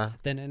Yeah.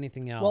 than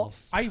anything Well,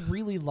 else. I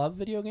really love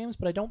video games,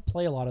 but I don't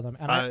play a lot of them.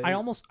 And I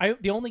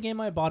the only game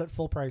I bought at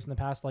full price in the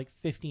past like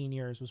 15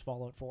 years was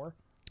Fallout 4.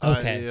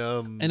 Okay.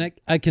 And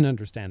I can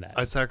understand that.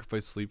 I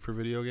sacrifice sleep for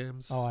video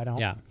games. Oh, I don't.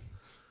 Yeah.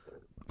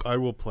 I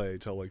will play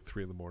till like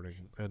 3 a.m.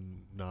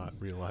 and not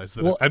realize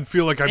that and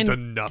feel like I've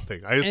done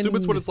nothing. I assume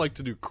it's what it's like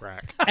to do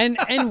crack.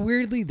 and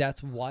weirdly,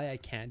 that's why I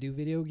can't do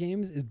video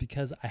games, is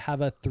because I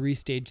have a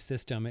 3-stage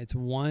system. It's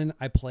one,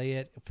 I play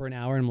it for an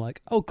hour and I'm like,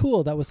 oh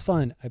cool, that was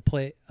fun. I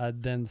play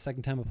then the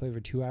second time I play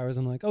for 2 hours,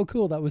 I'm like, oh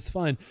cool, that was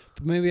fun,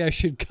 but maybe I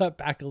should cut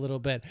back a little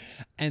bit.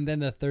 And then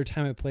the third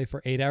time I play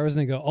for 8 hours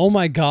and I go, oh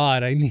my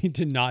god, I need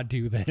to not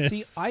do this.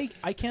 See,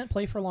 I can't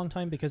play for a long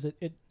time because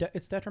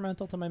it's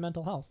detrimental to my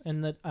mental health.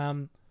 And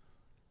that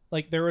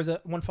like there was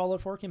when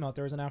Fallout 4 came out,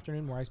 there was an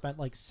afternoon where I spent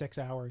like 6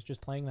 hours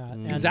just playing that.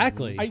 And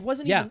Exactly. it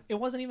wasn't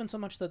even so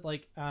much that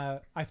like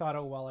I thought,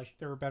 oh well,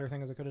 there were better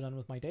things I could have done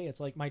with my day. It's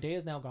like my day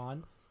is now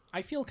gone.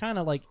 I feel kind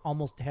of like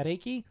almost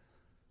headachy,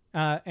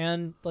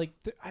 and like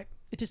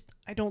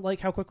I don't like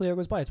how quickly it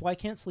goes by. It's why I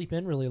can't sleep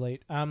in really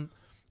late.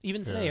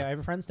 Even today, I have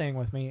a friend staying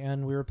with me,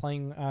 and we were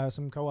playing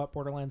some co-op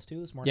Borderlands 2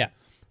 this morning. Yeah.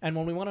 And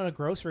when we went on a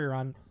grocery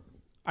run,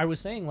 I was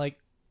saying like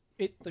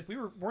we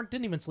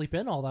didn't even sleep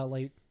in all that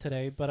late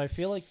today, but I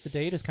feel like the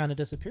day just kind of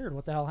disappeared.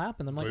 What the hell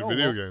happened? I'm like,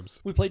 Video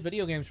games. We played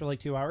video games for like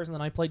 2 hours, and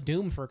then I played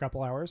Doom for a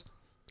couple hours.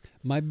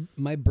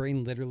 My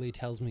brain literally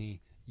tells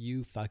me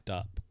you fucked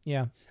up.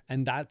 Yeah.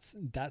 And that's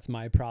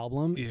my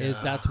problem. Is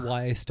that's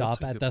why I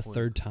stop at the point.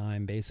 third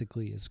time,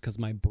 basically, is because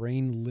my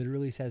brain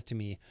literally says to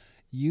me,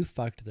 you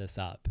fucked this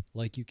up.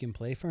 Like, you can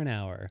play for an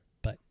hour,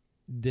 but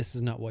this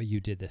is not what you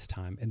did this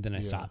time. And then I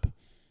stop.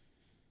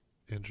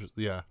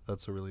 Yeah,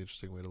 that's a really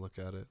interesting way to look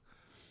at it.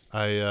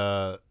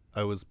 I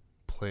was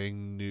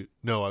playing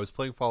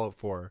Fallout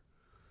 4,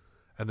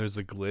 and there's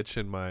a glitch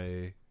in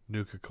my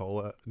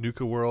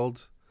Nuka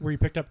World. Where you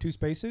picked up 2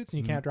 spacesuits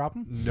and you can't drop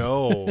them?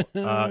 No.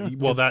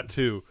 Well, that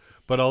too.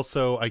 But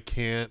also, I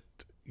can't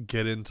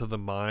get into the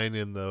mine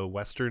in the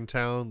western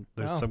town.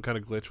 There's some kind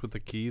of glitch with the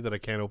key that I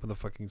can't open the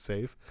fucking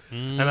safe.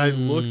 And I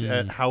looked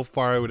at how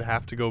far I would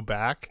have to go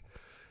back,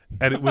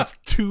 and it was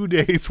 2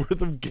 days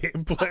worth of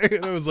gameplay.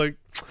 And I was like,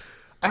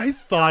 I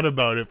thought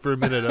about it for a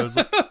minute. I was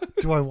like,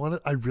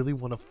 I really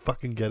want to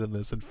fucking get in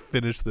this and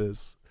finish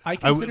this. I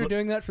consider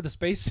doing that for the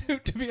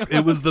spacesuit, to be honest.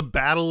 It was the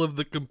battle of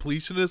the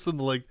completionists, and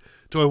like,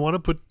 do I want to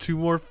put 2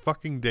 more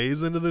fucking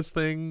days into this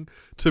thing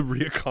to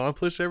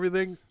reaccomplish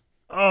everything?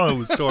 Oh, it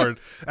was torn.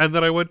 And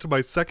then I went to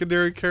my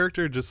secondary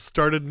character and just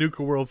started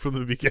Nuka World from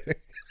the beginning.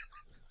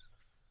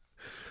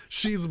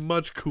 She's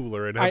much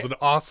cooler and has an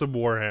awesome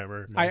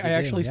Warhammer. I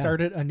actually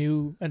started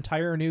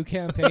entire new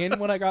campaign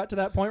when I got to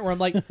that point where I'm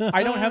like,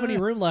 I don't have any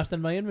room left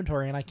in my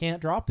inventory and I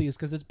can't drop these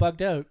because it's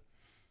bugged out.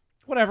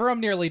 Whatever, I'm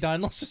nearly done.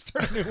 Let's just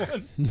start a new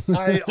one.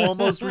 I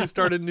almost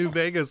restarted New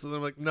Vegas, and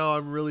I'm like, no,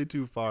 I'm really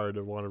too far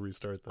to want to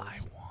restart this. I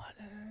want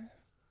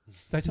it.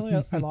 Did I tell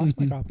you I lost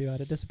my copy of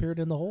that? It disappeared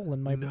in the hole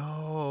in my...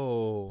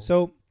 No.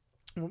 So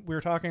we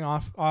were talking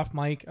off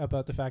mic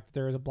about the fact that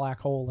there is a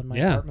black hole in my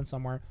apartment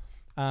somewhere.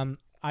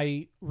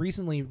 I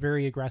recently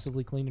very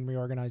aggressively cleaned and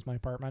reorganized my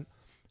apartment,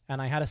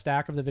 and I had a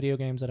stack of the video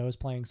games that I was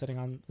playing sitting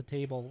on the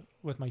table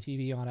with my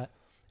TV on it,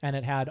 and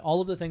it had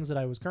all of the things that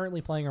I was currently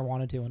playing or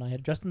wanted to, and I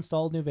had just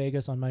installed New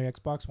Vegas on my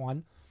Xbox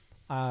One.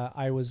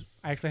 I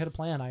actually had a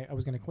plan. I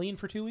was going to clean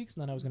for 2 weeks,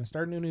 and then I was going to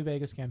start a New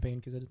Vegas campaign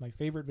because it is my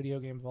favorite video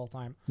game of all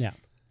time. Yeah.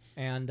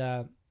 And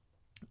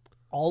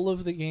all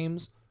of the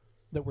games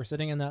that were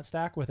sitting in that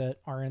stack with it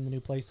are in the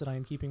new place that I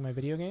am keeping my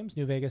video games.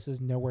 New Vegas is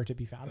nowhere to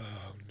be found.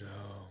 Oh, no.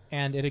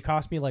 And it had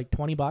cost me like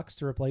 $20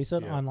 to replace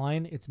it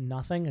online. It's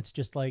nothing. It's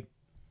just like...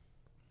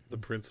 The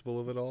principle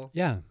of it all?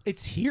 Yeah.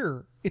 It's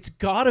here. It's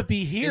got to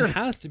be here. It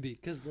has to be,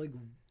 because like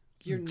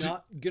You're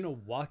not gonna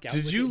walk out.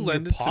 Did with you it in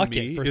lend your it to pocket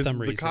me? for Is some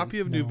the reason? copy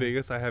of New No.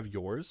 Vegas I have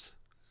yours?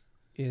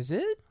 Is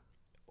it?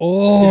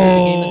 Oh, Is it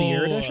the Game of the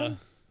Year edition?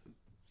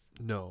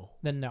 No.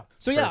 Then no.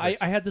 So yeah,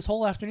 Perfect. I had this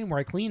whole afternoon where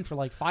I cleaned for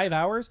like 5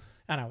 hours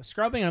and I was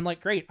scrubbing and I'm like,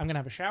 great, I'm gonna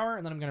have a shower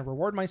and then I'm gonna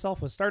reward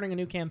myself with starting a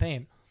new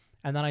campaign.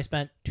 And then I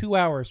spent 2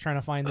 hours trying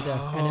to find the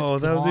disc and it's Oh,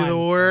 that would be the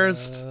gone.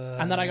 worst.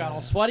 And then I got all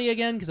sweaty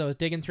again because I was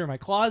digging through my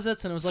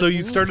closets and it was like, So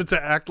you started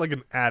to act like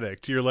an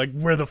addict. You're like,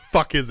 where the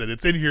fuck is it?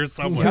 It's in here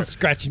somewhere. You're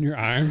scratching your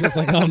arm, just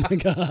like, oh my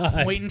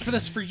god. waiting for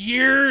this for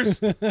years.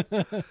 But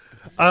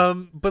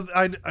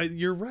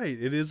you're right.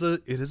 It is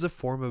a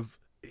form of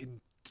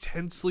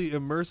intensely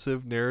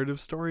immersive narrative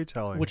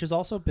storytelling. Which has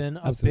also been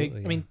a Absolutely,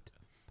 big. yeah. I mean,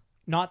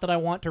 not that I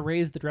want to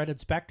raise the dreaded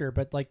specter,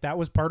 but like that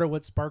was part of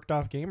what sparked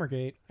off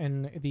Gamergate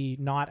and the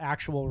not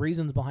actual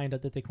reasons behind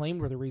it that they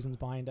claimed were the reasons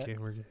behind it.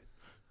 Gamergate.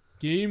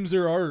 Games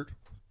are art.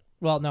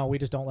 Well, no, we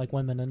just don't like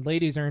women, and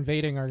ladies are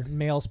invading our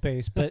male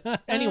space. But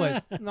anyways,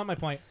 not my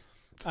point.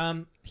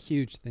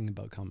 Huge thing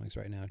about comics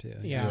right now too.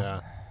 Yeah.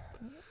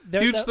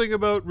 Huge thing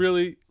about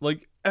really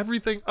like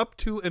everything up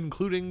to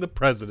including the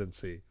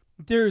presidency.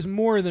 There's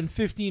more than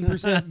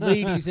 15%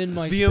 ladies in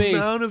my The space.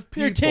 amount of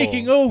people. You're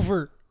taking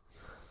over.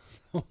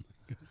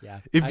 Yeah.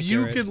 If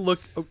you accurate. can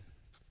look,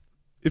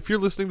 if you're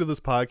listening to this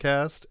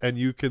podcast and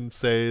you can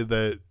say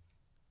that,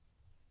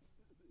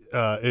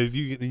 if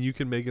you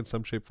can make in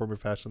some shape, form, or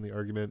fashion the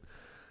argument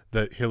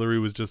that Hillary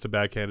was just a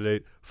bad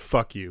candidate,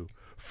 fuck you,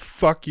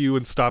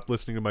 and stop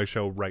listening to my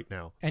show right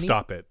now.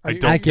 Stop it. are I you-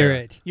 don't care.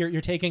 accurate.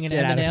 You're taking an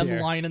Get out of Eminem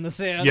here. line in the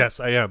sand. Yes,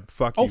 I am.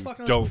 Fuck Oh you. fuck!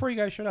 No, Don't. before you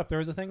guys shut up, there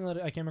was a thing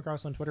that I came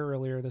across on Twitter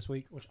earlier this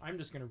week, which I'm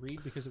just gonna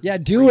read because it Yeah,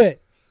 was do great.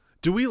 it.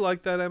 Do we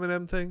like that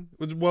Eminem thing?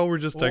 Well, we're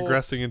just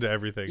digressing into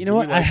everything. You Do know we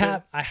what? like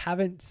it? I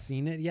haven't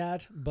seen it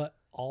yet, but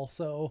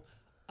also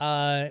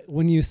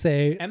when you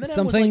say Eminem was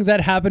something like-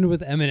 that happened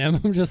with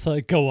Eminem, I'm just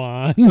like, go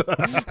on.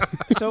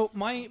 So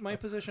my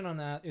position on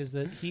that is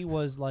that he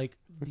was like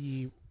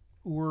the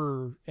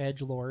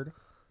edgelord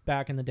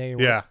back in the day.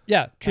 where- Yeah.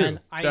 yeah, true. And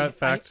That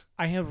fact.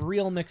 I have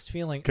real mixed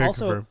feeling. Can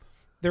Also, confirm.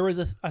 there was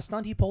a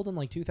stunt he pulled in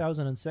like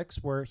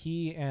 2006 where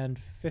he and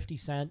 50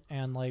 Cent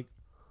and like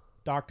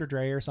Dr.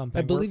 Dre or something.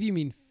 I believe you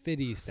mean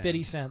 50 Cent.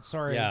 50 Cent.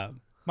 Sorry. Yeah.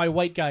 My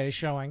white guy is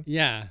showing.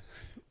 Yeah.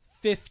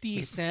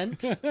 50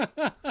 Cent,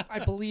 I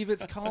believe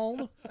it's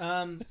called.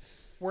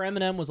 Where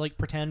Eminem was like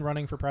pretend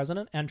running for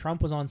president, and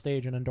Trump was on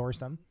stage and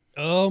endorsed him.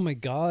 Oh my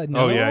God.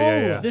 No. Oh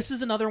yeah. This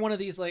is another one of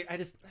these like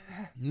but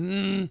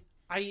You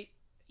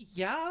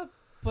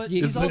Is-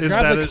 he's is also,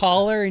 grab that the a-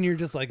 collar and you're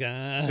just like,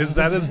 Is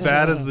that as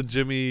bad as the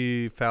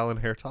Jimmy Fallon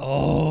hair toss?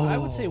 Oh. I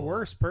would say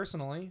worse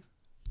personally,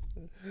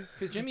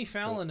 because Jimmy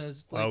Fallon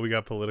is like, Oh, we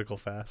got political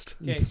fast.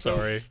 Okay, so-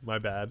 Sorry, my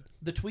bad.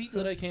 the tweet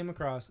that I came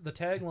across, the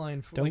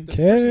tagline for Don't like the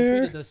person who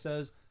care. tweeted this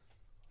says,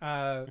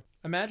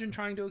 imagine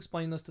trying to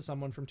explain this to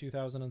someone from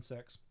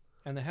 2006.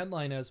 And the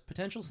headline is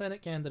potential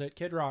Senate candidate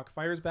Kid Rock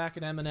fires back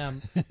at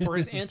Eminem for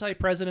his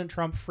anti-President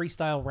Trump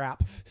freestyle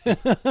rap.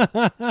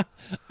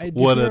 I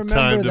do What a remember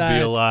time to that.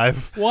 be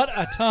alive. What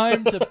a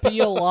time to be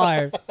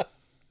alive.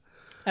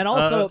 And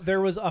also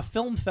there was a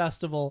film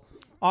festival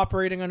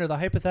operating under the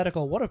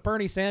hypothetical, what if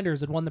Bernie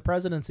Sanders had won the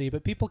presidency?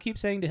 But people keep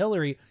saying to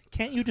Hillary,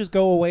 can't you just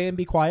go away and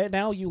be quiet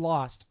now? You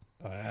lost.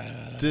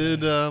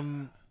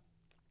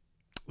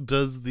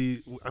 Does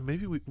the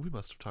maybe we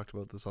must have talked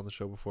about this on the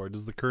show before.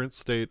 Does the current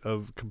state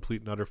of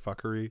complete and utter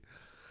fuckery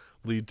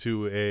lead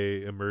to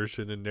a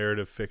immersion in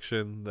narrative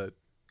fiction that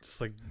just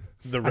like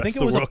the think rest it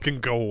of was the world can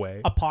go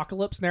away?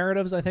 Apocalypse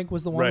narratives, I think,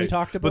 was the one we Right.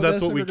 talked about. But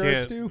that's this what in we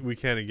regards can't to. we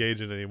can't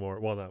engage in anymore.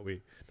 Well,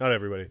 not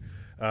everybody.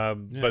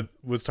 But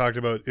was talked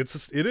about. It's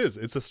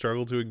a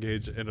struggle to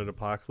engage in an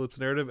apocalypse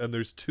narrative, and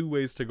there's two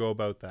ways to go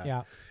about that.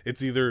 Yeah.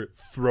 It's either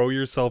throw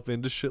yourself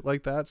into shit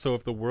like that. So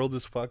if the world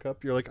is fuck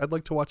up, you're like, I'd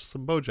like to watch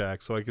some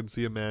BoJack, so I can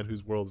see a man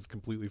whose world is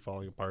completely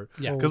falling apart.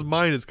 Yeah. because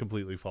mine is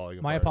completely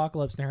falling My apart.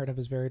 apocalypse narrative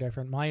is very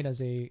different. Mine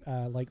is a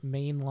like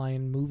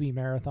mainline movie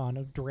marathon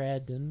of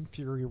Dread and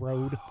Fury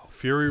Road.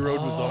 Fury Road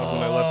was on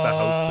when I left the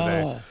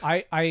house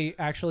today. I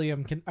actually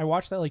am. I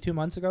watched that like 2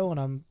 months ago, and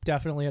I'm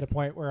definitely at a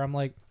point where I'm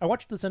like, I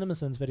watched the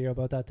CinemaSins video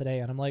about that today,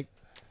 and I'm like,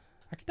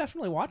 I could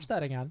definitely watch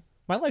that again.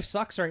 My life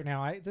sucks right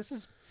now.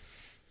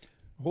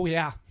 Oh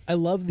yeah. I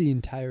love the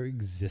entire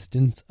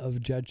existence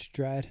of Judge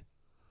Dredd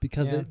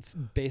because Yeah. it's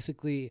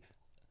basically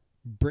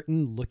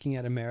Britain looking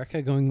at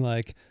America going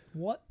like,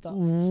 What the?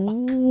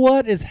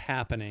 what is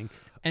happening?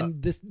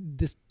 And this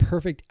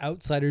perfect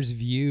outsider's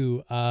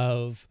view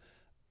of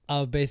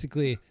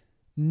basically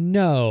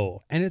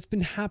no. And it's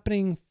been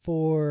happening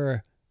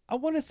for, I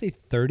want to say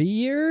 30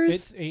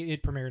 years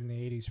It premiered in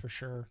the 80s for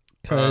sure.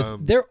 because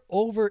they're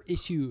over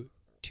issue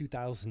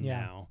 2000 Yeah.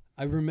 now.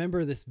 I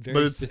remember this very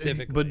But it's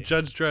specifically. but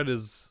Judge Dredd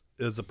is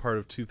a part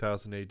of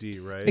 2000 AD,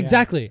 right?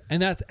 Exactly,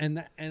 and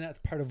that's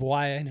part of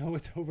why I know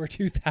it's over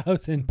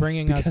 2000,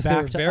 Bringing us because back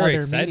they're to very other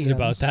excited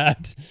about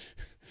mediums.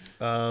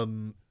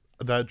 that.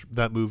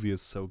 That movie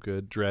is so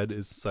good. Dread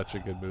is such a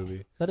good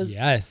movie. That is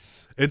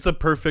Yes, It's a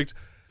perfect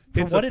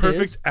what it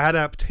is.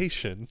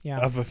 adaptation Yeah.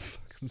 of a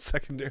fucking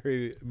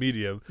secondary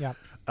medium. Yeah.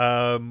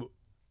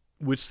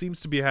 which seems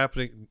to be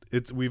happening.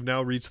 We've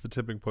now reached the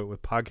tipping point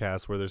with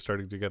podcasts where they're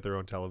starting to get their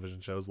own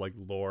television shows. Like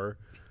Lore,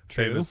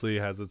 True. famously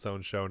has its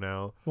own show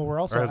now. Well, we're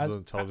also Or has as, its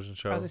own television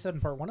show. as I said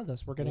in part one of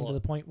this, we're getting to Well-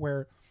 the point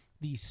where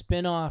the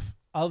spin-off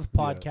of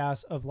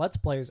podcasts of Let's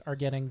Plays are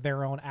getting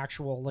their own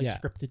actual Yeah.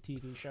 scripted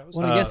TV shows.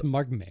 Well, I guess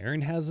Mark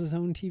Maron has his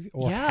own TV,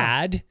 or Yeah.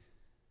 had,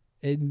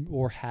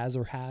 or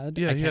had.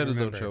 Yeah, I he can't had his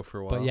own remember. show for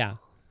a while. But yeah,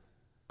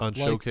 On like,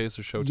 Showcase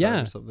or Showtime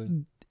yeah, or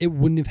something. it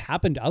wouldn't have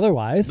happened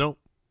otherwise. No.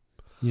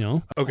 You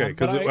know, Okay, But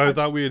because I- I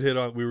thought we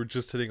were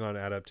just hitting on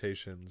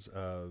adaptations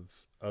of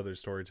other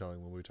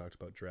storytelling when we talked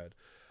about Dread.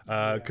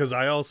 Because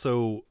I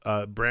also,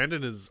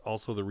 Brandon is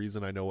also the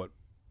reason I know what,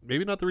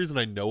 maybe not the reason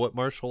I know what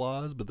martial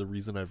law is, but the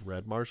reason I've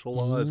read martial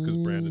law is because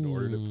Brandon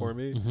ordered it for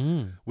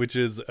me, which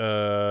is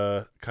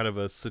kind of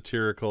a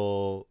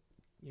satirical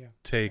Yeah.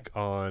 take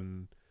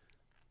on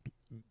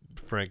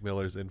Frank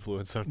Miller's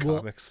influence on Well,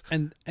 comics.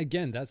 and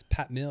again, that's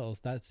Pat Mills.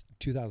 That's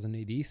 2000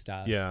 AD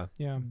stuff. Yeah.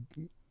 Yeah.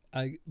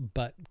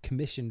 But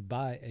commissioned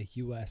by a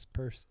U.S.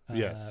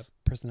 Yes.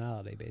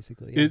 personality,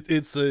 basically. Yeah.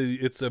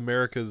 It's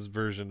America's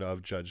version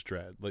of Judge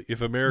Dredd. Like if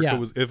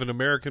an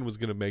American was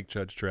going to make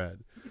Judge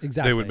Dredd,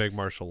 exactly. they would make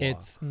martial law.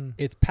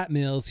 It's Pat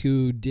Mills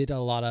who did a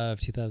lot of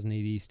 2000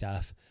 AD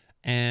stuff,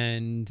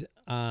 and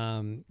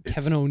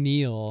Kevin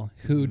O'Neill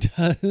who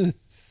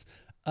does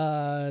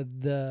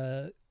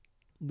the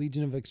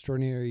Legion of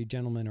Extraordinary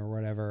Gentlemen or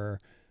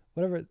whatever.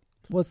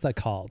 What's that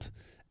called?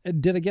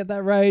 Did I get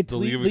that right? The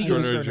League of League of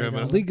Extraordinary Extraordinary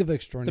Gentlemen. League of The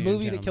Extraordinary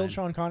movie that Gentlemen. killed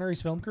Sean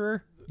Connery's film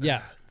career.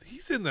 Yeah.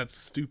 He's in that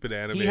stupid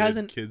animated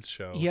hasn't- kids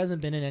show. He hasn't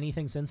been in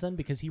anything since then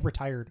because he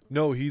retired.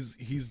 No, he's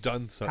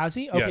done some. Has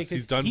he? Okay, yes, 'cause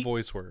he's done he-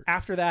 voice work.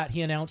 After that,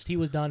 he announced he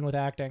was done with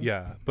acting.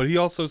 Yeah, but he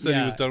also said he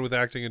Yeah. was done with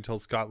acting until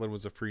Scotland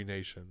was a free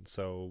nation.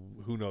 So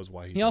who knows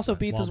why He did also that.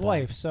 beats his Womp womp.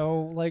 wife,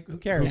 so like, who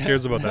cares? Who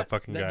cares about that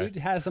fucking That guy? dude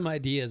has some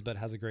ideas, but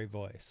has a great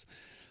voice.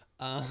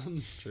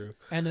 It's true.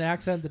 And an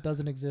accent that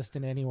doesn't exist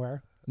in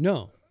anywhere.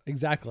 No,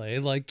 exactly.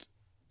 Like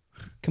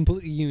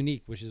completely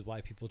unique, which is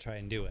why people try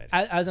and do it.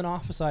 As an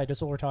off aside,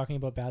 just while we're talking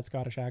about bad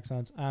Scottish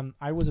accents,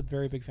 I was a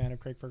very big fan of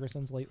Craig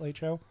Ferguson's Late Late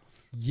Show.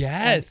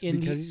 Yes, in the-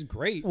 because he's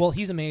great. Well,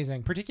 he's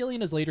amazing, particularly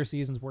in his later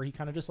seasons where he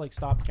kind of just like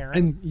stopped caring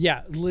and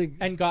yeah, like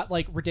and got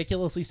like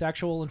ridiculously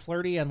sexual and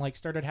flirty and like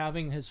started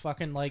having his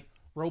fucking like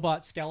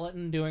robot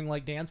skeleton doing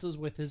like dances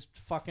with his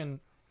fucking.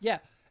 yeah,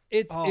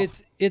 it's Oh.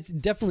 it's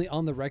definitely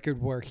on the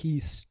record where he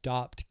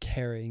stopped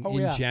caring Oh,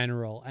 in yeah.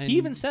 general. And He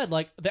even said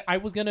like that I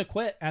was gonna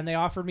quit and they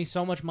offered me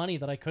so much money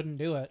that I couldn't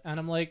do it, and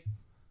I'm like,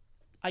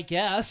 I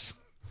guess.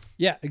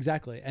 yeah,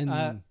 exactly.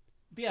 And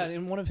Yeah,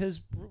 in one of his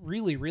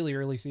really, really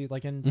early seasons,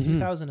 like in Mm-hmm.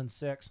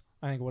 2006,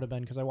 I think it would have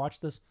been, because I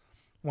watched this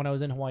when I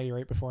was in Hawaii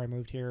right before I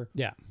moved here.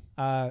 yeah.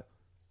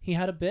 He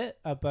had a bit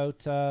about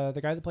the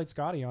guy that played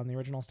Scotty on the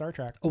original Star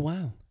Trek, Oh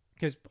wow.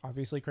 because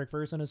obviously Craig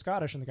Ferguson is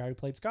Scottish and the guy who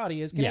played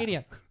Scotty is Yeah.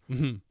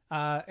 Canadian.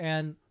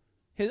 And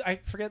his, I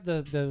forget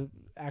the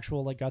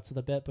actual like guts of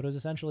the bit, but it was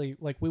essentially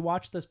like we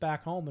watched this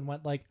back home and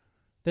went like,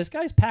 this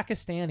guy's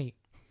Pakistani.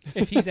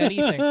 If he's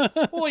anything,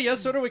 oh yes,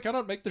 sir, we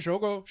cannot make the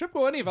ship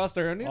go any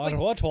faster. And he's like,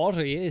 What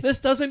is this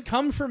doesn't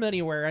come from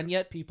anywhere, and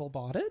yet people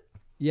bought it.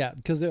 Yeah,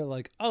 because they're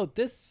like, oh,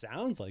 this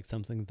sounds like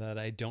something that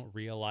I don't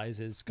realize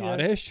is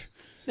Scottish.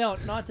 Now,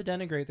 not to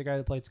denigrate the guy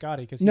that played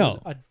Scotty, because he No. was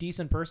a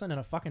decent person and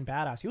a fucking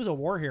badass. He was a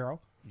war hero.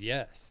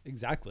 Yes,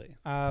 exactly.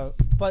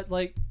 But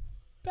like,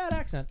 bad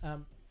accent.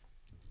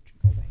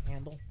 Jiggle the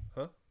handle.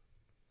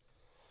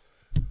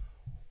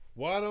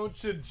 Why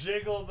don't you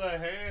jiggle the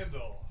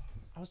handle?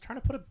 I was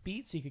trying to put a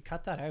beat so you could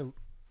cut that out.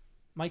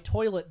 My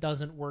toilet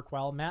doesn't work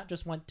well. Matt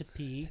just went to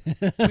pee.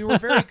 We were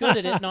very good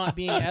at it not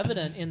being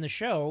evident in the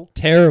show,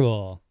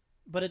 Terrible.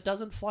 but it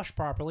doesn't flush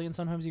properly, and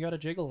sometimes you got to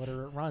jiggle it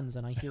or it runs,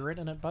 and I hear it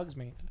and it bugs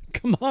me.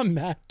 Come on,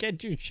 Matt,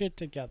 get your shit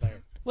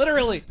together.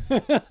 Literally.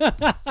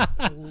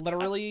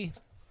 Literally.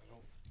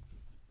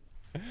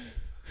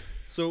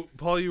 So,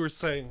 Paul, you were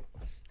saying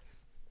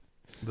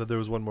that there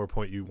was one more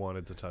point you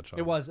wanted to touch on.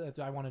 It was.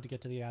 I wanted to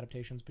get to the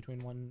adaptations between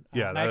one.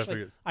 Yeah, and that I actually,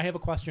 figured. I have a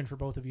question for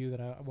both of you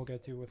that I will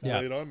get to with that. Yeah.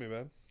 Lay it on me,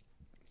 man.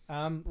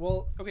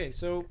 Well, okay,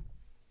 so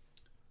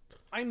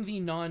I'm the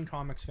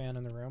non-comics fan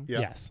in the room.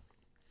 Yeah. Yes.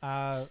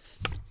 Matt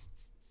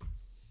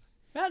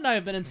and I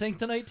have been in sync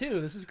tonight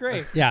too. This is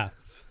great. Yeah.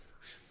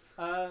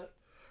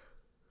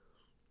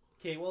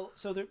 Okay, well,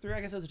 so I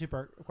guess that's a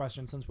two-part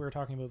question since we were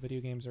talking about video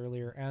games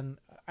earlier, and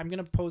I'm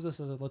gonna pose this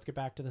as let's get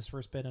back to this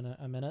first bit in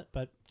a minute,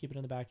 but keep it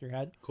in the back of your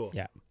head. Cool.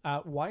 Yeah.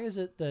 Why is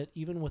it that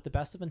even with the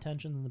best of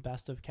intentions and the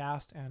best of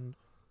cast and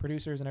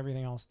producers and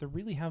everything else, there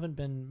really haven't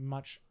been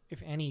much,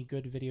 if any,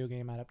 good video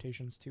game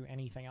adaptations to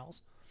anything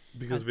else?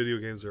 Because video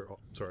games are...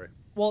 sorry.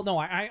 Well, no,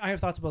 I have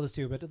thoughts about this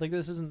too, but like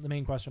this isn't the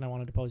main question I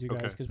wanted to pose you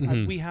guys, Okay.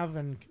 because we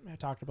haven't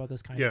talked about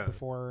this kind Yeah, of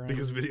before.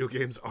 because video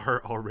games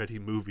are already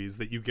movies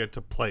that you get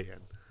to play in.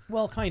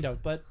 Well, kind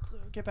of, but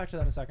get back to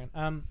that in a second.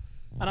 And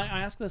I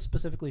ask this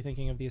specifically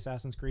thinking of the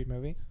Assassin's Creed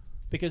movie,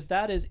 because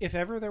that is, if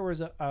ever there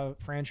was a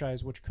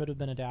franchise which could have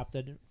been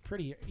adapted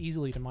pretty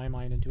easily, to my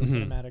mind, into a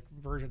cinematic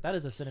version, that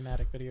is a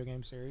cinematic video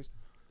game series.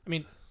 I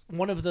mean,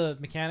 one of the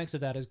mechanics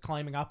of that is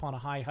climbing up on a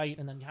high height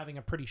and then having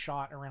a pretty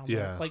shot around Yeah.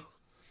 there. Like,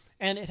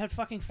 and it had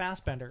fucking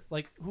Fassbender,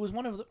 like, who was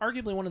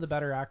arguably one of the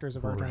better actors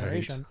of our Right.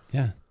 generation,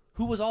 Yeah.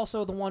 who was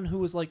also the one who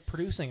was like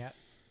producing it.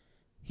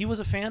 He was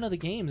a fan of the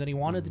games and he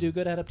wanted to do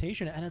good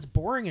adaptation, and it's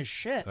boring as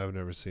shit. I've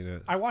never seen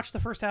it. I watched the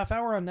first half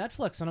hour on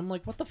Netflix and I'm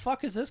like, what the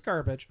fuck is this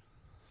garbage?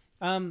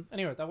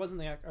 Anyway, that wasn't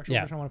the actual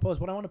question I want to pose.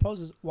 What I want to pose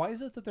is, why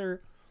is it that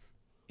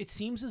it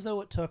seems as though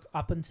it took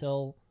up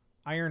until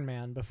Iron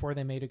Man before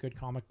they made a good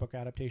comic book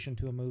adaptation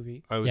to a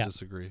movie. I would Yeah.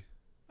 disagree.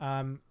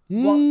 Well,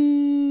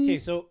 Mm, okay,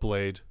 so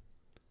Blade.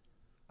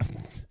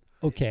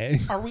 okay.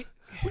 are we?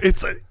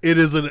 It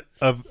is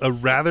a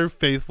rather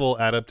faithful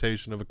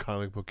adaptation of a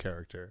comic book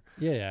character.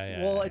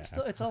 Yeah. Well,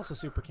 it's also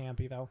super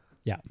campy though.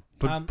 Yeah.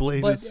 But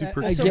Blade But is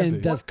super again,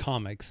 campy. that's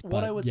comics. What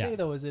but I would yeah. say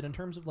though is that in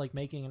terms of like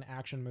making an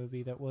action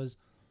movie that was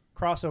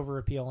crossover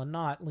appeal and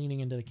not leaning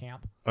into the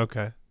camp,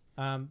 Okay.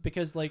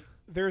 because like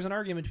there's an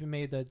argument to be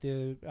made that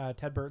the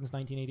Ted Burton's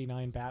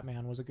 1989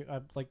 Batman was a good,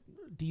 like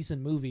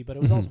decent movie, but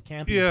it was also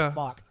campy Yeah. as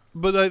fuck.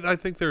 But I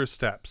think there are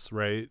steps,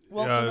 right?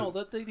 Well, so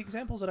no, the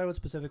examples that I would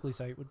specifically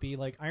cite would be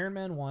like Iron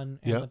Man 1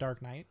 and Yeah. The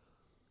Dark Knight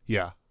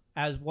Yeah.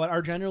 as what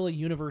are generally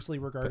universally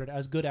regarded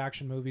as good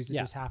action movies that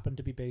Yeah. just happen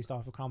to be based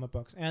off of comic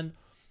books. And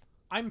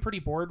I'm pretty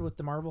bored with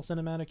the Marvel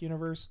Cinematic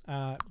Universe,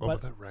 But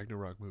but that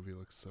Ragnarok movie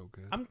looks so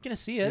good. I'm going to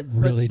see it. It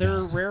really but there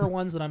are does. rare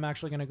ones that I'm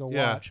actually going to go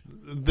yeah. watch.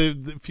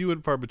 The few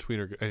and far between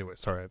are good. Anyway,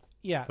 sorry.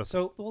 Yeah. That's-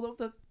 So, well,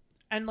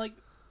 and like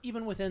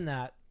even within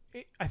that,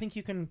 I think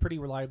you can pretty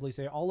reliably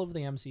say all of the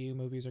MCU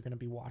movies are going to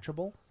be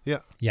watchable. Yeah.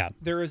 Yeah.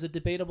 There is a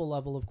debatable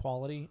level of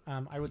quality.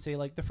 I would say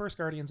like the first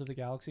Guardians of the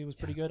Galaxy was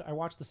pretty good. I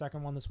watched the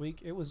second one this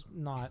week. It was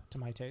not to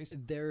my taste.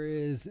 There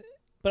is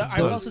But I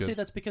So- would That also was say good.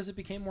 that's because it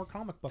became more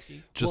comic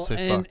booky. Just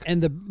say and fuck.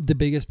 and the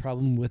biggest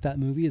problem with that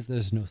movie is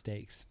there's no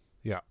stakes.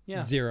 Yeah.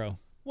 Yeah. Zero.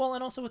 Well,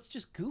 and also it's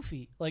just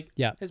goofy. Like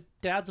Yeah. his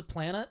dad's a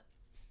planet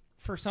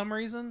for some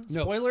reason.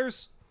 No.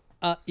 Spoilers.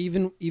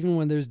 Even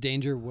when there's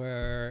danger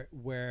where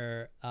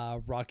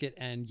Rocket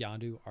and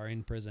Yondu are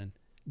in prison,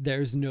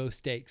 there's no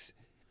stakes.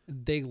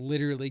 They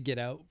literally get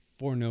out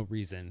for no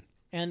reason.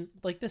 And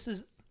like this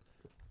is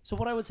so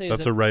what I would say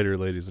That's is a that writer,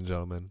 ladies and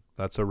gentlemen.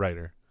 That's a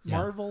writer. Yeah.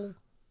 Marvel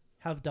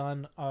have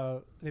done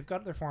they've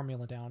got their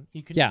formula down.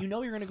 You can Yeah. you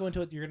know you're going to go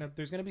into it,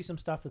 there's going to be some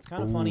stuff that's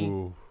kind of funny.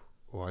 Ooh.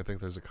 Oh, I think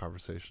there's a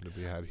conversation to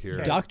be had here.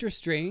 Okay. Doctor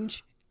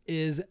Strange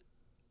is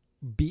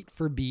beat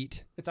for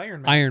beat It's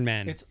Iron Man. Iron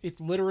Man. It's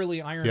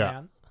literally Iron Yeah.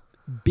 Man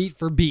beat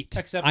for beat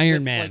except Iron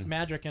with, Man. like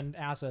magic and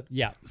acid.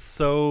 Yeah.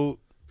 So,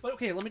 But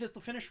okay, let me just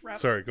finish wrap.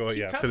 sorry, go ahead.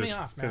 Keep Yeah, cutting finish. me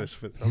off, man.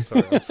 finish. I'm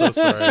sorry. I'm so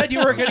sorry. I said you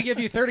were going to give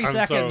you 30 I'm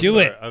seconds. So Do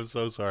sorry. it. I'm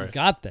so sorry. You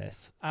got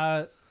this.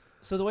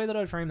 So the way that I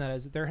would frame that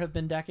is there have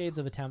been decades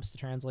of attempts to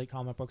translate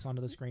comic books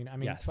onto the screen. I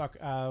mean, Yes. fuck,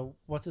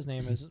 what's his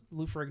name is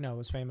Lou Ferrigno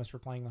was famous for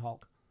playing the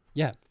Hulk,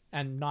 Yeah.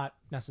 and not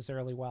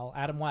necessarily well.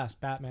 Adam West,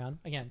 Batman,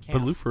 again, But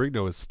camp. Lou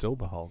Ferrigno is still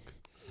the Hulk.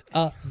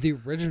 The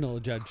original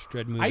Judge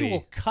Dredd movie. I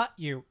will cut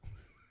you.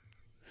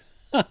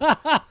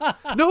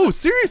 No,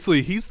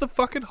 seriously, he's the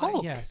fucking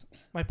Hulk. Yes,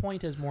 my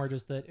point is more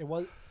just that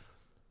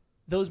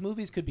those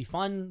movies could be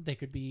fun. They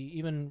could be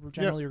even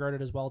generally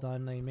regarded as well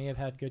done. They may have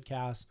had good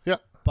casts. Yeah.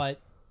 But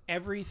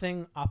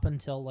everything up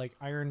until like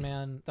Iron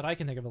Man that I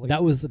can think of at least.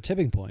 That was the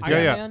tipping point.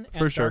 Iron Yeah, Man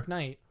for and sure. Dark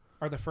Knight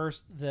are the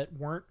first that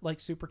weren't like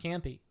super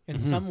campy in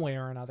Mm-hmm. some way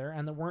or another,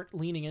 and that weren't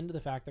leaning into the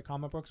fact that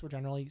comic books were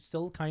generally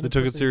still kind They of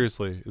took it perceived-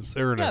 seriously. It's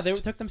earnest. Yeah, they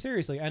took them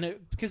seriously, and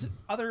because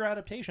other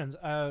adaptations,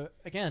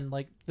 again,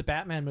 like the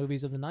Batman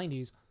movies of the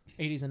 '90s,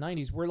 '80s, and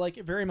 '90s, were like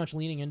very much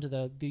leaning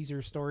into these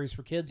are stories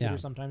for kids that Yeah. are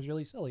sometimes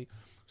really silly.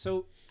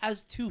 So,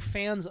 as two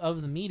fans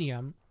of the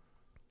medium,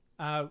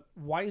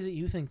 why is it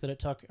you think that it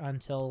took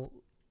until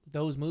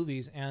those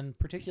movies, and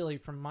particularly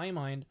from my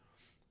mind,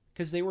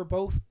 because they were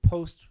both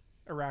post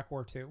Iraq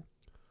War II.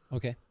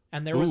 Okay.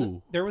 And there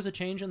was a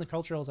change in the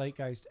cultural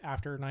zeitgeist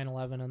after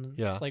 9/11 and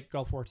Yeah. like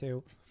Gulf War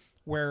II,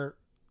 where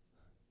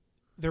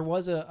there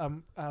was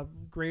a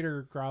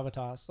greater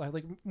gravitas,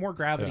 like more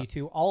gravity Yeah.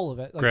 to all of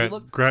it.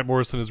 Like Grant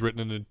Morrison has written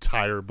an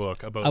entire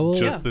book about I will-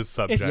 just Yeah. this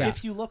subject.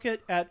 if you look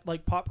at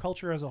like pop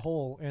culture as a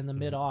whole in the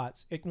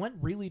mid-aughts, it went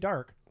really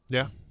dark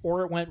Yeah.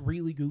 or it went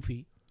really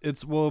goofy.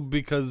 It's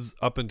because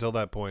up until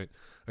that point,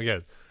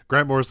 again,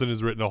 Grant Morrison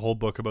has written a whole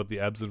book about the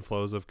ebbs and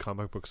flows of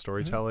comic book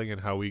storytelling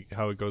and how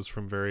it goes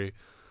from very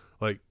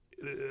like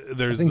I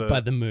there's think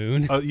by the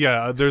moon.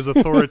 there's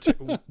authority.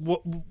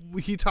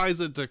 He ties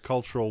it to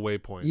cultural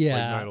waypoints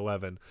Yeah. like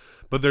 9/11,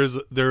 but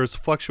there's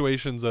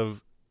fluctuations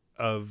of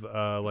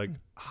like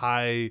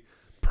high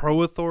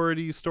pro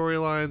authority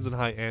storylines and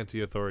high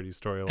anti authority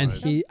storylines. And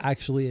he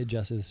actually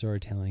adjusts his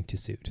storytelling to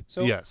suit.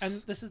 So Yes. and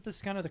this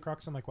is kind of the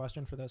crux of my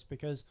question for this,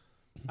 because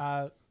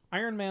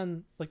Iron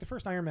Man, like the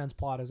first Iron Man's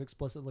plot is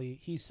explicitly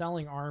he's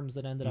selling arms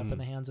that ended up in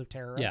the hands of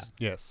terrorists.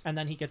 yes, And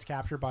then he gets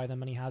captured by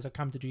them and he has a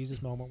come to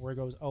Jesus moment where he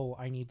goes, "Oh,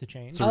 I need to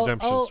change." it's a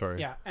redemption I'll- story.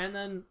 Yeah, and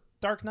then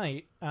Dark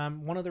Knight,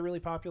 one of the really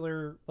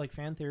popular like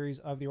fan theories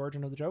of the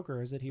origin of the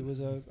Joker is that he was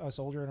a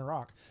soldier in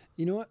Iraq.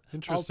 You know what?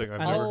 Interesting. I've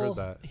and never then heard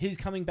that. He's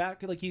coming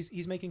back, like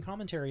he's making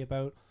commentary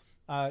about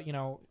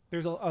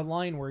there's a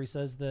line where he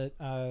says that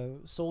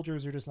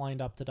soldiers are just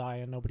lined up to die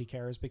and nobody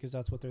cares because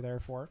that's what they're there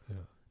for. Yeah.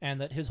 And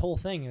that his whole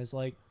thing is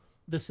like,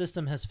 the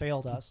system has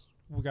failed us.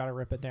 We got to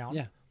rip it down.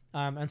 Yeah.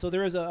 And so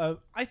there is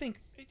I think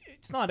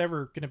it's not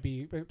ever going to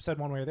be said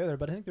one way or the other,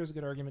 but I think there's a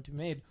good argument to be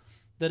made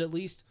that at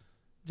least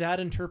that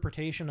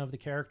interpretation of the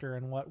character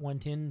and what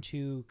went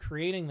into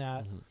creating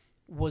that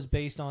was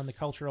based on the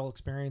cultural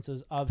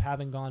experiences of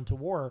having gone to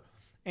war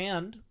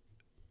and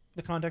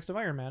the context of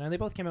Iron Man. And they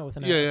both came out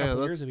within a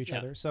couple years of each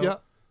other. So, yeah.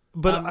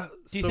 But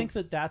do you think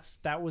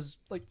that was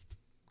like,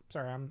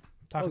 sorry, I'm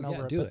talking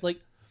over it, but like,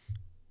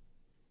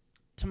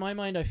 to my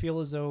mind, I feel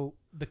as though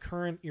the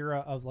current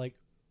era of like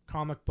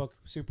comic book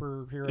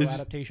superhero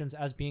adaptations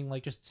as being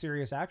like just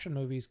serious action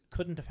movies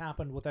couldn't have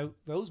happened without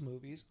those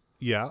movies.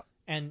 Yeah.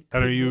 And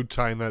are you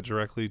tying that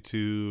directly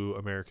to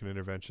American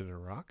intervention in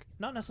Iraq?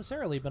 Not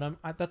necessarily, but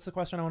that's the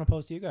question I want to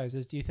pose to you guys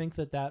is, do you think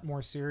that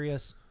more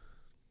serious,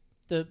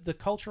 the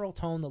cultural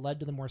tone that led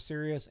to the more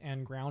serious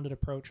and grounded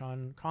approach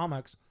on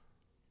comics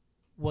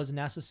was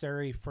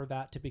necessary for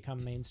that to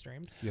become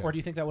mainstream? Yeah. Or do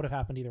you think that would have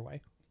happened either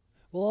way?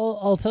 Well,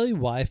 I'll tell you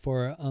why.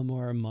 For a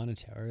more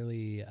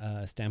monetarily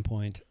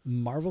standpoint,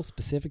 Marvel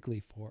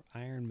specifically for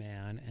Iron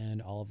Man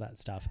and all of that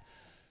stuff,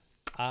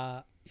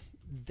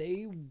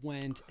 they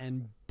went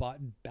and bought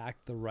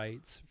back the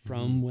rights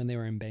from when they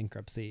were in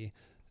bankruptcy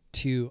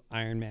to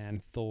Iron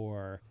Man,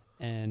 Thor,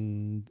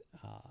 and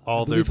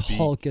all their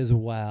Hulk as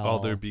well. All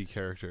their B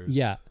characters.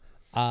 Yeah,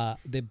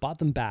 they bought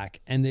them back,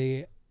 and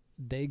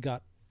they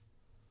got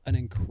an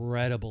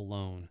incredible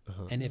loan.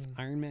 And if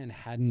Iron Man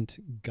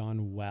hadn't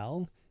gone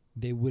well,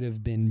 they would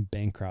have been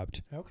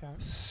bankrupt. Okay.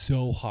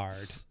 So hard.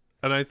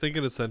 And I think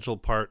an essential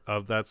part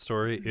of that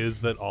story is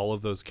that all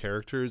of those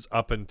characters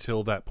up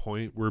until that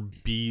point were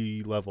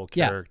B-level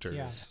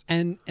characters.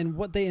 Yeah. And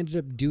what they ended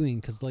up doing,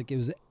 because like it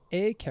was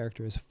A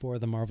characters for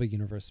the Marvel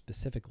Universe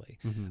specifically,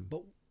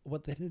 but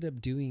what they ended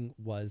up doing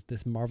was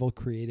this Marvel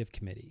Creative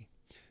Committee,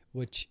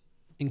 which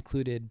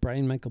included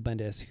Brian Michael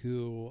Bendis,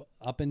 who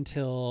up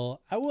until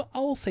I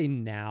will say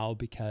now,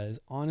 because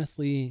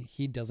honestly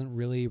he doesn't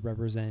really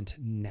represent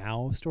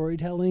now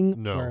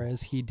storytelling,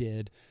 whereas he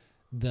did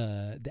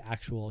the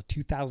actual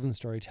 2000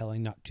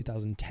 storytelling, not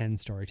 2010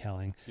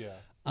 storytelling.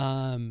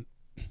 And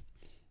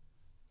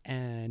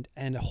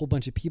a whole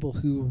bunch of people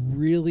who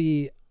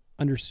really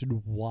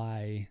understood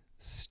why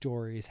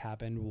stories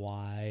happened,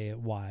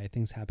 why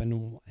things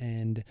happen,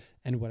 and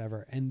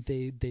whatever. And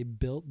they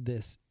built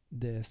this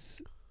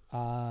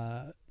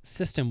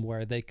system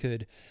where they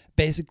could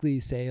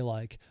basically say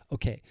like,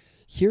 okay,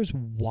 here's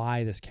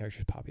why this character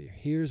is popular.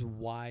 Here's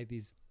why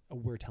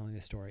we're telling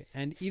this story.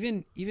 And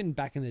even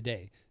back in the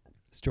day,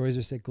 stories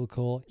are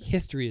cyclical.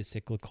 History is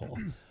cyclical.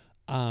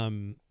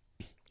 Iron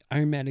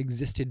Man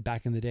existed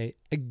back in the day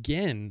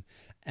again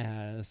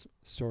as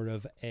sort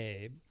of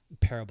a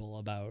parable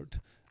about,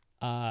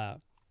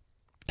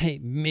 hey,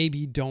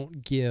 maybe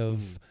don't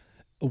give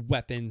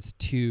weapons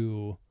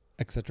to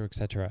et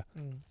cetera,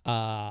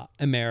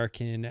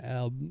 American,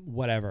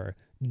 whatever,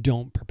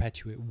 don't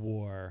perpetuate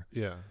war.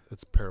 Yeah,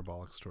 it's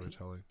parabolic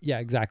storytelling. Yeah,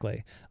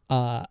 exactly.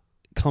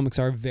 Comics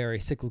are a very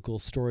cyclical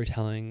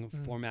storytelling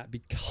format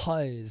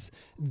because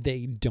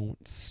they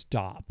don't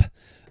stop.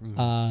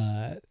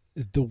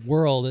 The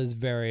world is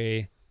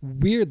very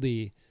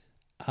weirdly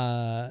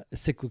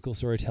cyclical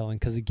storytelling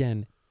because,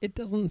 again, it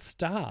doesn't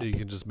stop. You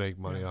can just make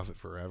money off it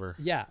forever.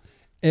 Yeah.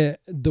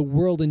 The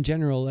world in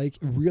general, like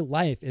real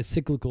life, is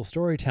cyclical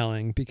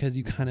storytelling because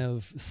you kind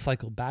of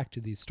cycle back to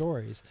these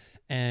stories.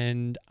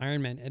 And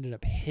Iron Man ended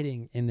up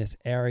hitting in this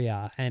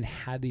area and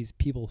had these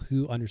people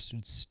who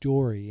understood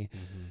story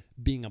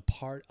being a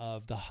part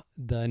of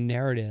the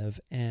narrative.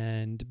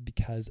 And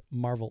because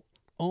Marvel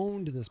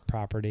owned this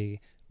property,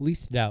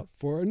 leased it out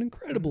for an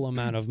incredible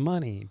amount of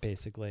money,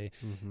 basically,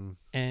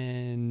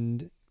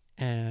 and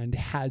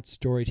had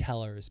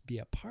storytellers be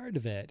a part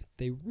of it,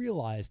 they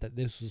realized that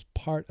this was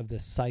part of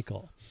this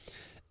cycle.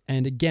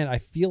 And again, I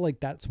feel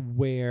like that's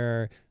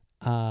where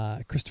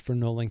Christopher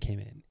Nolan came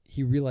in.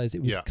 He realized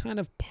it was kind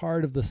of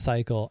part of the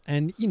cycle.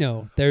 And,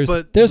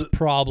 there's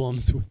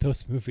problems with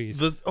those movies.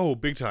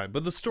 Big time.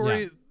 But the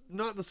story,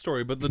 not the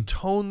story, but the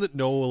tone that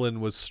Nolan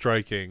was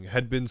striking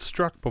had been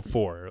struck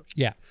before.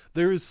 Yeah.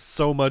 There is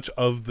so much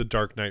of The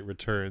Dark Knight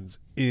Returns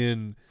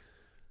in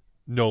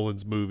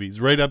Nolan's movies,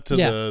 right up to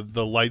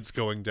the lights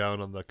going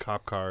down on the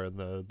cop car and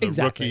the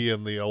rookie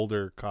and the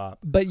older cop.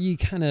 But you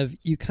kind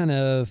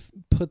of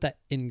put that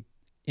in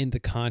the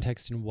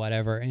context and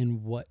whatever,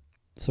 and what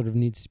sort of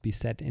needs to be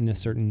set in a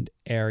certain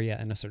area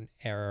and a certain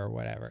era or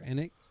whatever,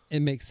 and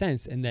it makes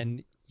sense. And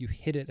then you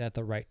hit it at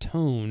the right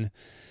tone.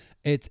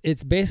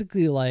 It's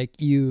basically like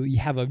you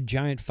have a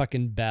giant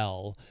fucking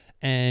bell,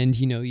 and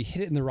you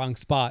hit it in the wrong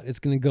spot, it's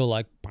gonna go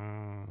like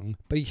bang,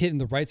 but you hit it in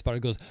the right spot,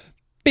 it goes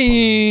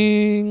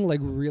bing, like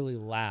really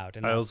loud,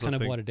 and that's kind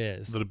of what it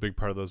is. That a big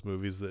part of those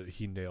movies that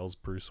he nails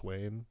Bruce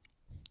Wayne.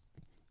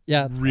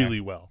 Yeah, really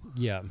well.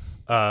 Yeah,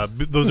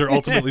 those are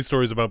ultimately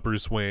stories about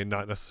Bruce Wayne,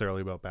 not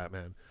necessarily about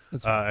Batman.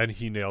 And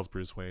he nails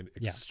Bruce Wayne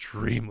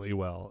extremely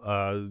well.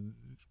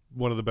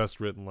 One of the best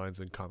written lines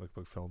in comic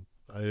book film.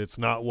 It's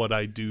not what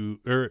I do,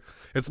 or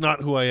it's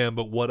not who I am,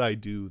 but what I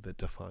do that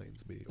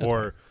defines me. That's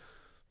or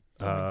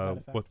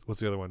what's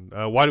the other one?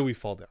 Why do we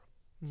fall down?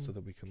 So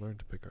that we can learn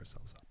to pick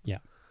ourselves up.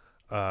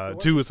 Yeah.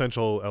 Two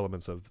essential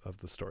elements of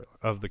the story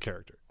of the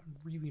character. I'm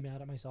really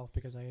mad at myself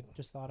because I had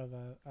just thought of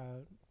a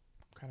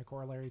kind of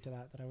corollary to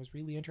that I was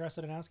really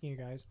interested in asking you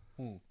guys.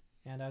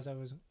 And as I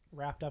was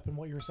wrapped up in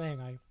what you were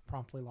saying, I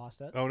promptly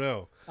lost it. Oh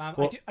no!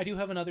 I do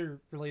have another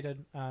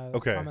related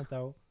comment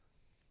though,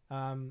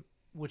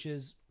 which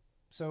is,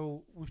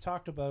 so we've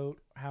talked about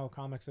how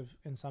comics have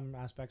in some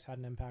aspects had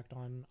an impact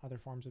on other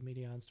forms of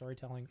media and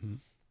storytelling.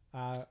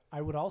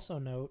 I would also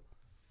note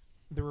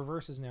the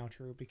reverse is now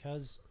true,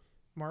 because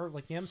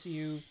like the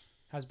MCU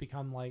has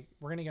become like,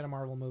 we're going to get a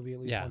Marvel movie at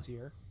least once a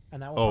year.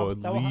 And that will at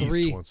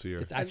least once a year.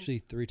 It's actually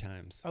 3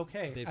 times.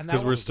 Okay.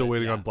 Because we're still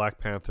waiting on Black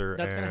Panther.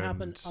 That's going to and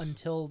happen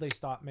until they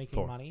stop making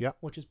Thor. money, Yep.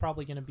 which is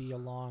probably going to be a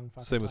long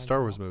fucking Same with time Star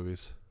for Wars them.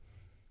 movies.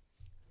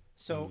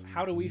 So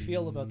how do we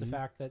feel about the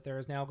fact that there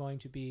is now going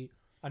to be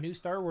a new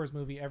Star Wars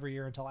movie every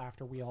year until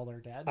after we all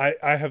are dead?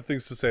 I have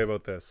things to say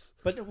about this.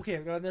 But okay,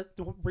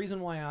 the reason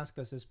why I ask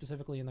this is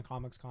specifically in the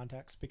comics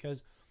context,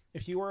 because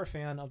if you are a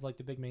fan of like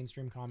the big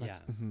mainstream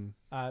comics,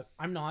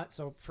 I'm not,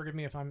 so forgive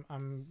me if I'm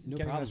No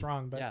getting this problem.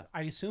 wrong, but Yeah.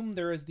 I assume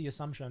there is the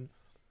assumption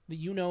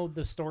that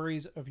the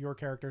stories of your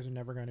characters are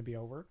never going to be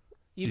over,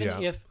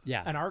 even if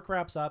an arc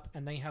wraps up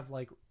and they have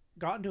like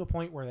gotten to a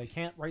point where they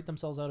can't write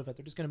themselves out of it.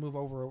 They're just going to move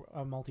over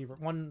a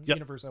multiverse,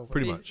 universe over.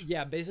 Pretty much.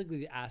 Yeah, basically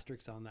the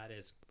asterisk on that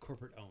is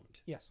corporate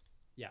owned. Yes.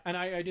 Yeah. And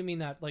I do mean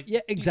that, like, Yeah,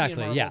 DC and exactly,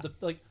 Marvel, yeah.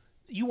 like,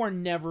 you are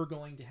never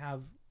going to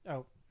have.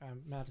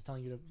 Matt is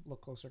telling you to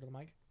look closer to the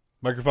mic.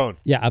 Microphone.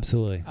 Yeah,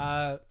 absolutely.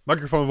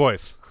 Microphone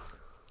voice.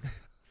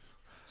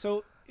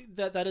 So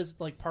that is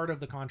like part of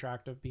the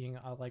contract of being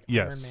a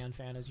Yes. Iron Man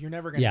fan, is you're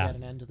never going to get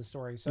an end to the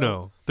story. So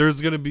No, there's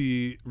going to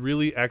be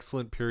really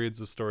excellent periods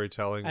of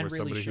storytelling And where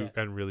really somebody shit.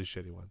 and really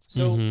shitty ones.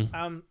 So,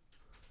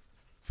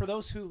 for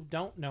those who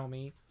don't know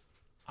me,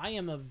 I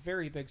am a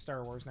very big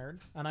Star Wars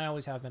nerd, and I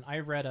always have been.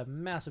 I've read a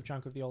massive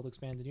chunk of the old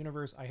expanded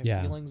universe. I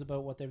have feelings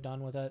about what they've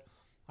done with it.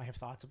 I have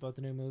thoughts about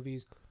the new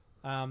movies.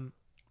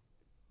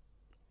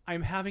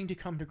 I'm having to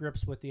come to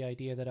grips with the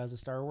idea that as a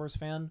Star Wars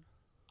fan,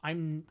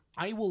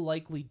 I will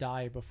likely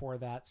die before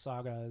that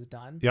saga is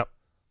done. Yep.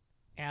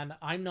 And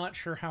I'm not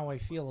sure how I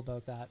feel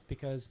about that,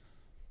 because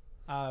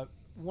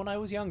when I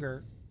was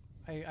younger,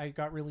 I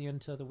got really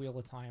into the Wheel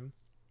of Time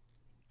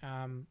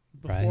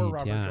before Right,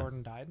 Robert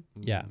Jordan died.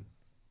 Yeah.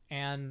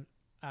 And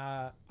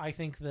I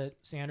think that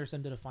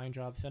Sanderson did a fine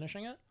job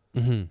finishing it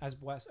as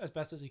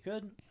best as he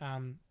could.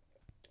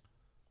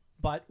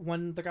 But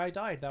when the guy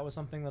died, that was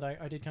something that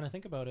I did kind of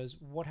think about, is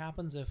what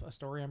happens if a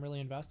story I'm really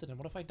invested in,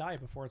 what if I die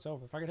before it's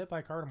over? If I get hit by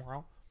a car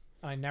tomorrow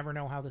and I never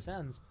know how this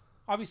ends,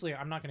 obviously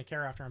I'm not going to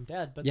care after I'm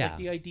dead, but like,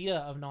 the idea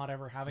of not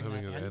ever having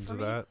Having that an end end for to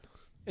me that.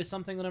 is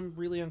something that I'm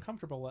really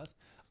uncomfortable with.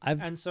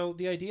 I've And so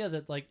the idea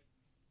that, like,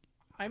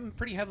 I'm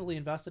pretty heavily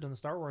invested in the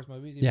Star Wars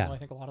movies, even though I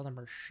think a lot of them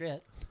are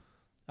shit.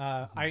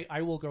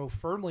 I will go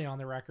firmly on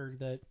the record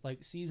that,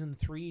 like, season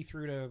 3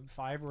 through to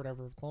 5 or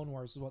whatever of Clone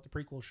Wars is what the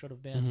prequels should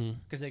have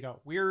been, because they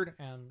got weird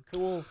and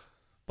cool.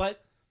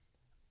 But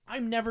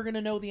I'm never going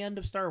to know the end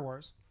of Star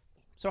Wars.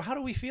 So how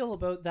do we feel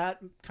about that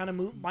kind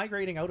of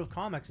migrating out of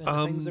comics into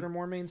things that are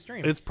more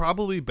mainstream? It's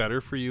probably better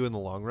for you in the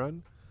long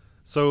run.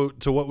 So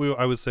to what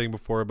I was saying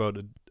before about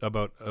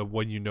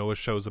when you know a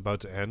show's about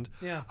to end,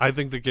 I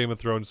think that Game of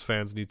Thrones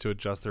fans need to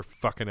adjust their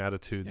fucking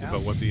attitudes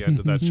about what the end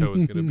of that show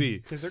is going to be.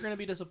 Because they're going to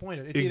be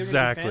disappointed. It's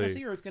Exactly. either going to be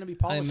fantasy or it's going to be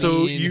politics.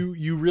 So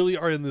you really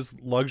are in this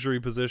luxury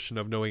position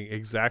of knowing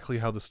exactly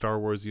how the Star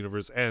Wars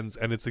universe ends,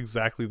 and it's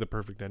exactly the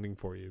perfect ending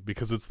for you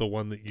because it's the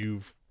one that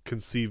you've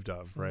conceived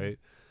of, right?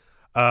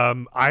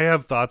 I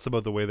have thoughts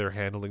about the way they're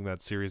handling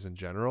that series in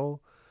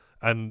general.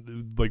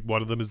 And like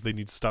one of them is they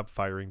need to stop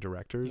firing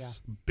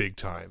directors big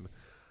time.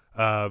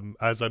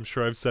 As I'm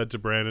sure I've said to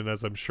Brandon,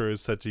 as I'm sure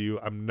I've said to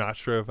you, I'm not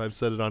sure if I've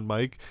said it on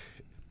mic.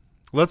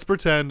 Let's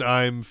pretend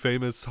I'm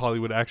famous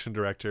Hollywood action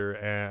director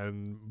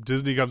and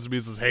Disney comes to me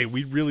and says, hey,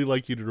 we'd really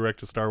like you to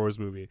direct a Star Wars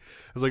movie.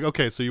 It's like,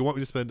 okay, so you want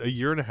me to spend 1.5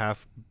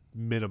 years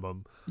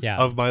minimum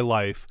of my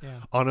life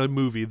on a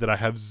movie that I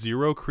have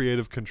zero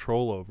creative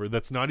control over,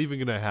 that's not even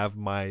going to have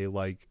my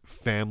like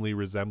family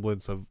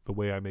resemblance of the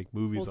way I make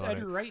movies it's on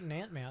Edgar Wright and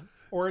Ant-Man.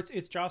 Or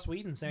it's Joss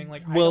Whedon saying,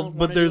 like, I Well, don't but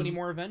want to do there's- any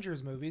more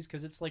Avengers movies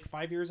because it's like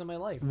 5 years of my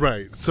life.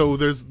 Right. So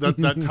there's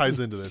that ties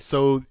into this.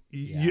 So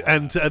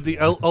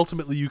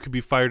ultimately you could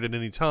be fired at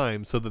any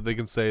time so that they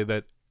can say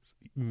that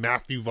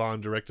Matthew Vaughn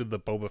directed the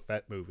Boba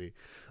Fett movie.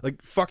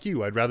 Like, fuck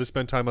you. I'd rather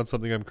spend time on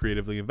something I'm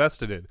creatively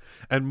invested in.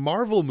 And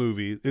Marvel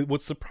movies,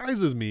 what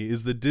surprises me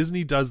is that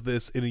Disney does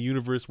this in a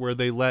universe where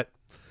they let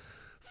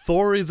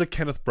Thor is a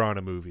Kenneth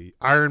Branagh movie.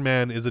 Iron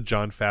Man is a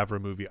Jon Favreau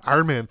movie.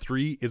 Iron Man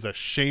 3 is a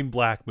Shane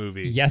Black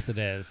movie. Yes, it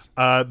is.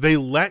 They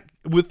let,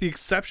 with the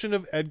exception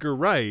of Edgar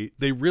Wright,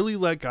 they really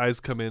let guys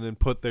come in and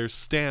put their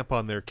stamp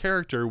on their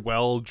character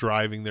while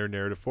driving their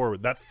narrative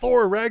forward. That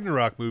Thor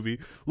Ragnarok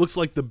movie looks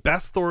like the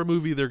best Thor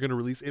movie they're going to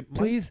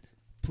release.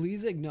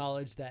 please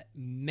acknowledge that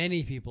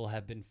many people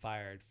have been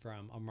fired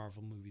from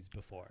Marvel movies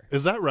before.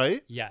 Is that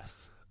right?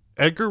 Yes.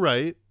 Edgar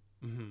Wright.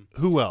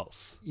 Who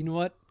else? You know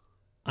what?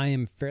 I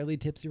am fairly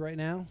tipsy right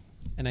now,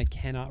 and I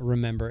cannot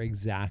remember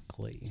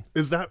exactly.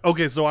 Is that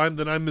okay? So I'm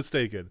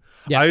mistaken.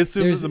 Yeah, I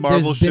assumed that there's- the Marvel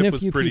there's been ship a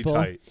was few pretty people-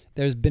 tight.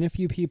 There's been a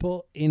few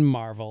people in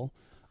Marvel.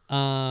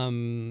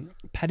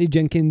 Patty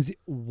Jenkins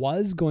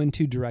was going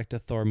to direct a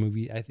Thor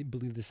movie.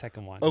 Believe the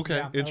second one. Okay,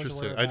 Yeah, I was aware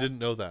interesting. of I that. didn't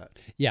know that.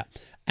 Yeah,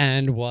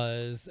 and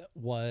was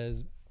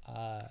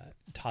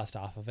tossed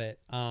off of it.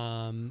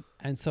 And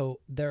so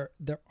there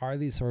are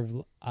these sort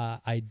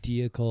of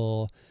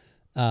ideal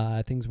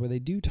things where they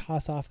do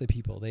toss off the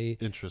people. They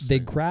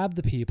Interesting. grab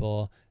the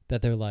people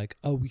that they're like,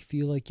 oh, we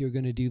feel like you're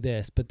going to do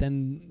this, but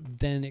then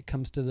it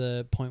comes to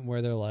the point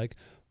where they're like,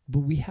 but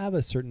we have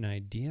a certain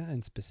idea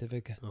and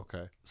specific.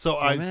 Okay. So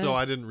Format?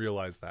 I didn't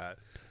realize that.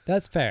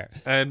 That's fair.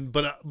 And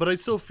but I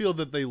still feel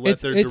that they let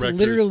It's their directors.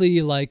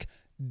 literally like,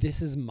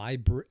 this is my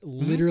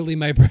literally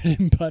my bread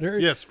and butter.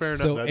 Yes, fair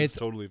enough. So That is it's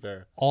totally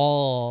fair.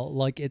 all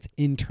like it's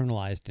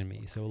internalized in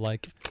me. So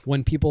like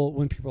when people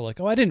are like,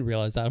 oh, I didn't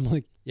realize that, I'm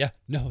like, yeah,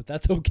 no,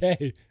 that's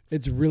okay.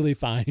 It's really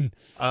fine.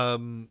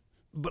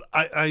 But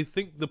I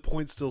think the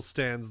point still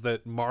stands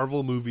that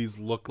Marvel movies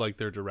look like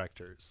their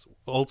directors.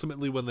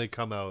 Ultimately, when they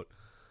come out,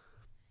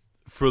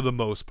 for the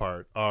most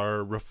part,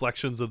 are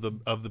reflections of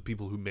the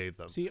people who made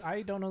them. See,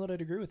 I don't know that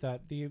I'd agree with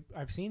that.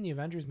 I've seen the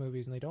Avengers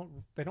movies, and they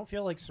don't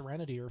feel like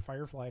Serenity or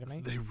Firefly to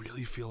me. They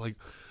really feel like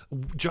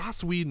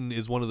Joss Whedon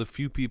is one of the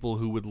few people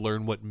who would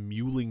learn what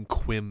mewling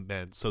Quim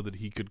meant so that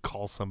he could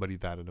call somebody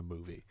that in a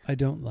movie. I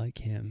don't like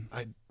him.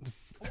 I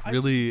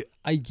really,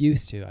 I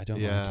used to. I don't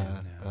like yeah.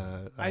 him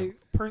now.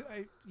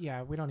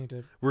 Yeah, we don't need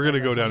to. We're gonna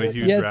go down a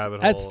huge Yeah,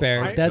 rabbit that's hole.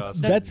 fair. on That's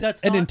Joss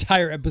that's an not-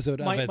 entire episode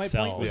of My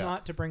itself. point was Yeah.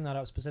 not to bring that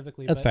up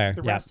specifically. That's but fair,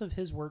 The yeah. rest of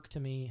his work to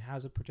me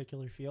has a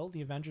particular feel.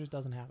 The Avengers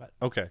doesn't have it.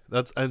 Okay,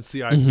 that's and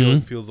see, I Mm-hmm. feel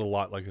it feels a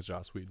lot like a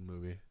Joss Whedon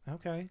movie.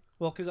 Okay.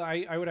 Well, because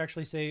I would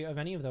actually say of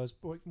any of those,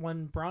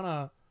 when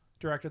Branagh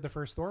directed the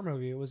first Thor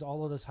movie, it was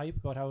all of this hype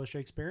about how it was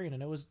Shakespearean,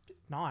 and it was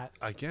not.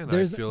 Again,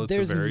 There's- I feel it's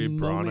there's a very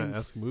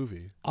moments- Branagh-esque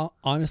movie.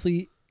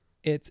 Honestly,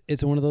 it's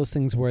one of those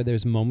things where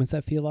there's moments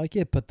that feel like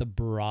it, but the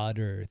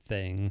broader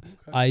thing,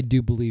 I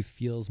do believe,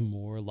 feels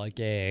more like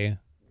a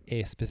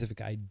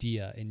specific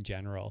idea in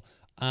general.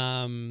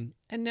 And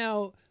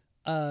now,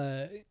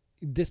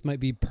 this might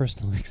be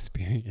personal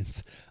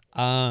experience,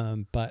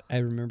 but I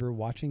remember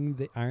watching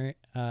the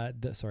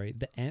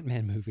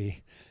Ant-Man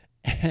movie,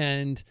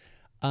 and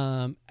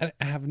I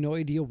have no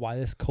idea why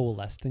this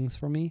coalesced things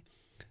for me,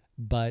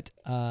 but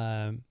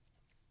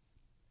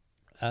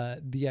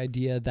the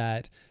idea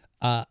that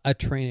a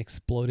train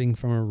exploding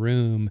from a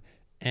room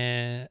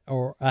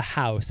or a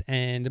house,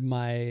 and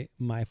my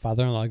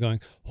father-in-law going,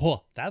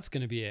 oh, that's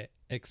going to be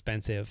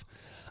expensive.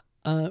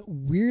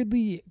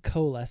 Weirdly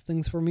coalesced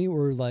things for me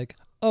were like,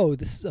 oh,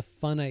 this is a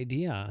fun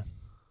idea,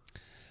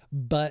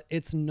 but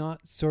it's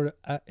not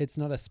it's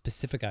not a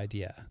specific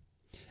idea.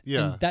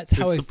 Yeah, And that's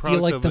how it's I the feel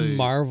product like of the a-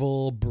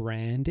 Marvel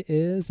brand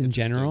is in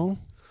general.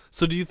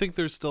 So, do you think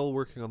they're still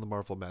working on the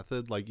Marvel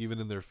method? Like, even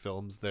in their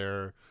films,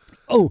 they're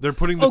Oh,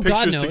 putting the pictures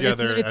God, no.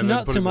 together. It's and then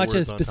not so putting the much a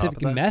words on top of specific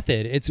that?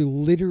 method. It's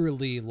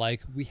literally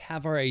like, we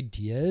have our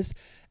ideas,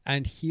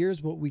 and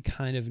here's what we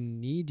kind of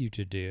need you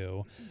to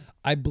do.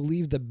 I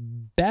believe the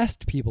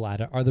best people at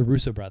it are the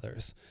Russo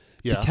brothers.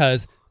 Yeah.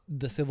 Because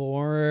the Civil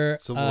War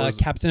War's-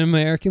 Captain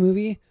America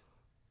movie,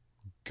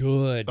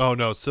 good. Oh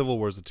no, Civil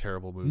War is a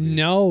terrible movie.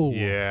 No.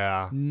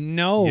 Yeah.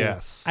 No.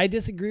 Yes. I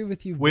disagree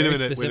with you Wait a very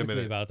minute, wait a specifically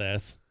minute. about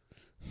this.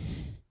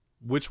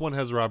 Which one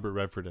has Robert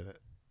Redford in it?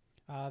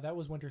 That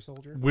was Winter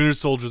Soldier. Winter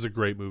Soldier is a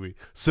great movie.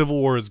 Civil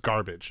War is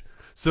garbage.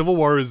 Civil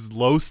War is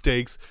low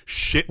stakes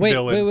shit Wait,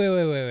 villain.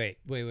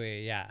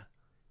 wait. Yeah.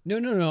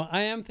 No.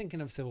 I am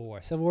thinking of Civil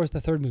War. Civil War is the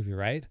third movie,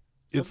 right?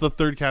 It's the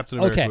third Captain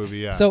America Okay. movie.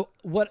 Yeah. So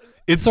what?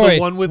 It's sorry. the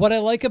one with- what I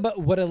like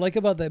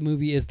about that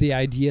movie is the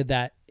idea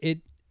that it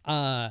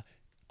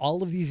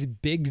all of these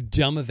big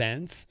dumb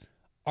events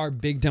are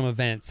big dumb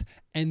events,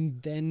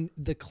 and then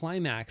the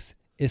climax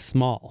is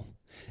small.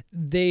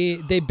 They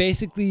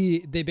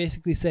basically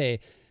say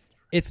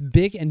it's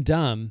big and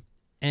dumb,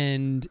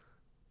 and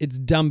it's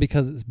dumb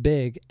because it's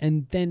big,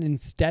 and then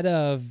instead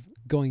of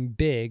going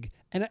big,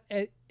 and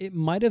it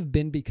might have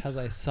been because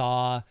I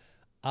saw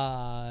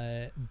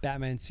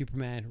Batman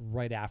Superman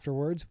right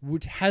afterwards,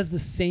 which has the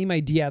same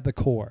idea at the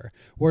core,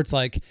 where it's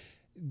like,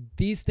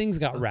 these things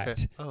got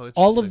wrecked. Oh,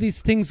 all of interesting.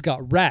 these things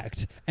got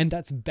wrecked, and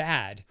that's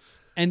bad.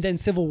 And then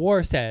Civil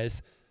War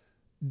says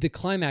the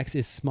climax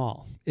is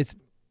small. It's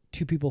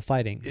two people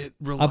fighting it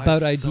relies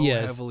about so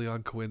ideas. heavily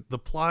on the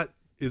plot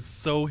is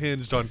so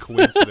hinged on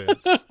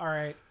coincidence. All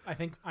right, I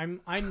think I'm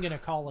gonna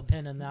call a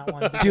pin in that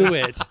one. Do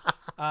because,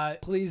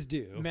 it. Please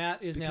do.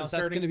 Matt is now Because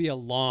that's starting. going to be a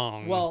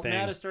long Well, thing.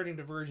 Matt is starting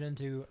to verge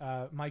into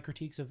my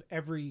critiques of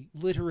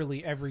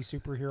literally every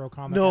superhero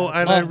comic. No, book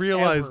and I ever.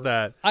 realize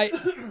that.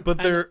 But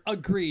they're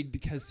agreed,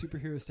 because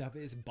superhero stuff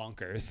is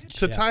bonkers.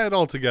 to tie it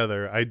all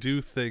together, I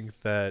do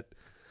think that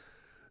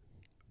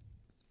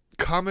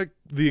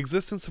the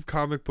existence of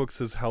comic books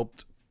has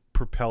helped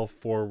propel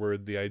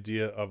forward the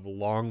idea of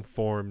long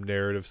form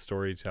narrative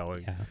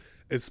storytelling, Yeah.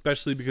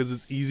 especially because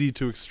it's easy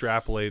to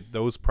extrapolate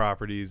those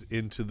properties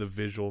into the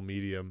visual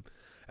medium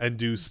and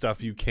do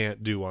stuff you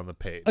can't do on the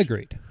page.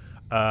 Agreed.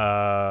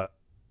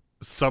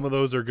 Some of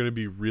those are going to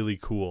be really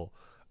cool.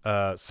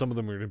 Some of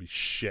them are going to be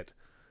shit.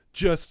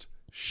 Just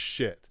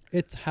shit.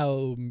 It's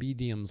how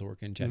mediums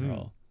work in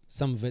general.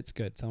 Some of it's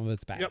good, some of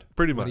it's bad. Yep,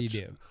 pretty What much. do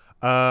you do?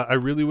 I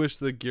really wish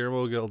that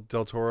Guillermo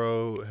del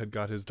Toro had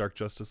got his Dark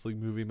Justice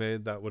League movie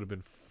made. That would have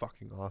been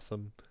fucking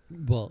awesome.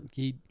 Well,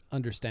 he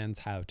understands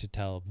how to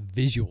tell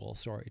visual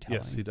storytelling.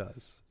 Yes, he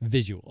does.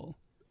 Visual.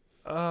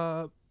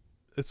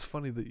 It's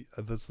funny that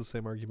that's the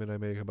same argument I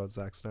make about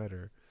Zack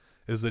Snyder,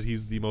 is that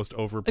he's the most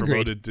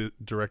over-promoted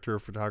director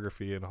of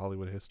photography in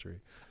Hollywood history.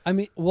 I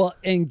mean, well,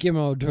 and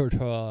Guillermo del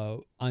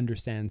Toro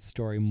understands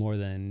story more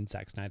than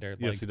Zack Snyder.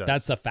 Yes, he does.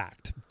 That's a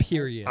fact.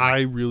 Period.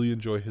 I really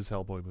enjoy his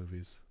Hellboy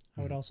movies.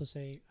 I would also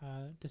say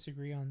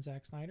disagree on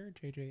Zack Snyder,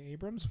 J.J.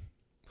 Abrams.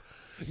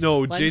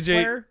 No, Lens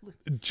flare,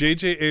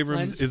 J.J. Abrams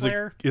Lens is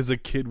flare. a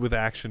kid with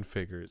action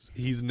figures.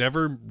 He's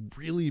never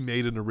really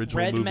made an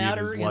original red movie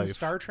matter in his in life.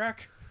 Star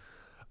Trek.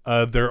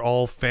 They're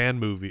all fan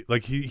movie.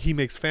 Like he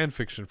makes fan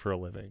fiction for a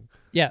living.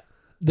 yeah.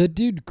 The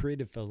dude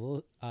created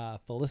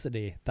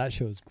Felicity. That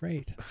show is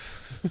great.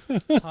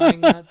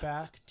 Tying that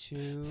back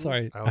to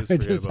Sorry. I always I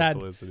forget just about had,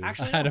 Felicity. I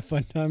Actually, had no. a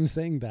fun time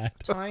saying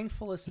that. tying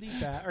Felicity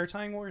back, or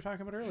tying what we were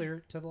talking about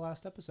earlier to the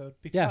last episode,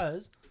 Yeah.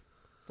 because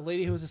the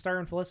lady who was a star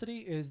in Felicity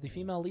is the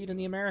female lead in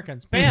The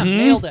Americans. Bam,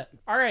 nailed it.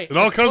 All right, It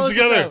all let's comes close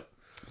this together. out.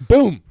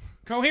 Boom.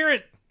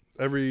 Coherent.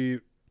 Every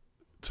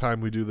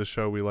time we do the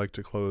show, we like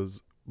to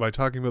close by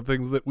talking about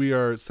things that we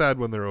are sad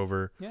when they're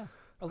over. Yeah,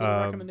 a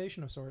little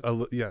recommendation of sorts.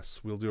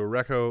 Yes, we'll do a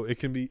reco.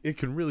 It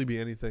can really be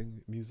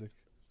anything: music,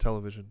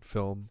 television,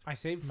 film. I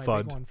saved my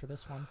FUD. big one for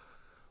this one.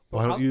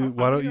 Why don't you?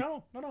 Why don't you?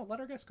 No. Let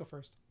our guest go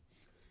first.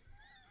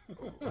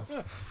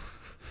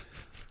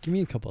 Give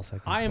me a couple of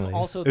seconds. I am please.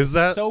 also the Is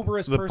that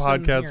soberest the person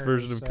podcast here,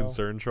 version of so-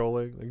 concern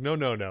trolling? Like,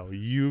 no.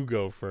 You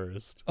go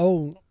first.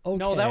 Oh, okay.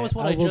 No, that was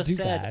what I will just do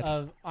said. that.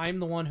 Of I'm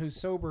the one who's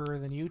soberer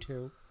than you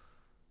two.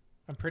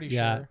 I'm pretty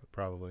Yeah. sure.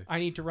 Probably. I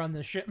need to run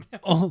this ship now.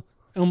 Oh,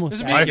 almost.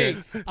 This is got me, it.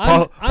 Jake.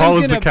 I'm Paul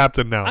is the gonna-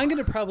 captain now. I'm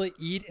gonna probably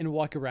eat and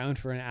walk around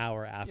for an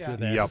hour after Yeah.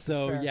 this. Yep.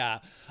 So Fair. yeah.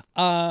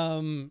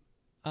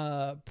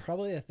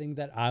 Probably a thing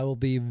that I will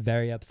be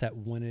very upset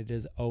when it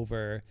is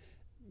over.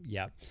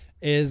 Yeah,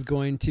 is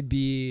going to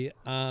be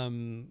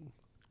yeah.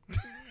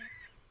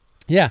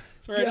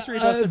 Sorry, I just Yeah,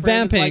 readjusted Brandon's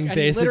vamping, mic, and he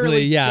basically,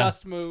 literally yeah.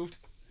 just moved.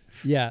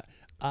 Yeah,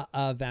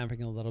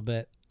 vamping a little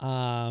bit.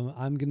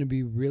 I'm gonna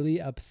be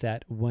really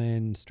upset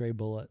when Stray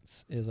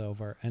Bullets is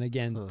over. And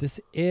again, this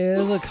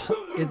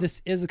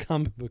is a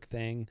comic book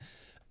thing.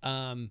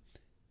 It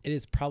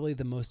is probably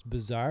the most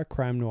bizarre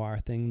crime noir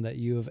thing that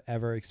you have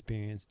ever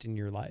experienced in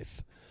your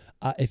life.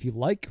 If you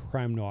like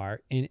crime noir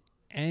in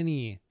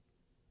any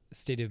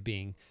state of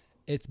being,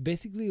 it's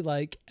basically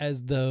like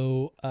as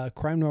though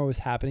crime noir was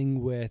happening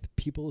with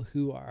people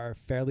who are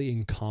fairly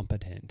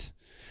incompetent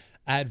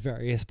at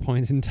various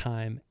points in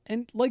time,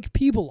 and like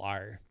people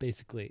are,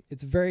 basically.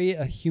 It's very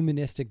a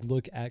humanistic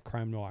look at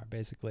crime noir,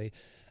 basically,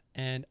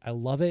 and I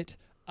love it.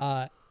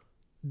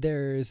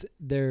 There's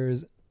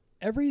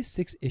every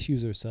 6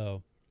 issues or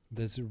so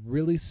this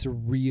really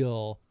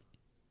surreal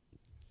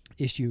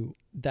issue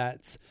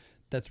that's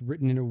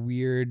written in a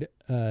weird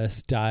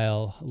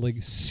style, like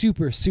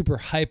super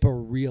hyper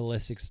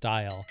realistic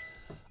style,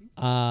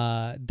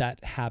 that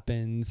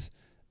happens.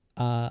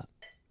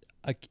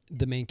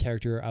 The main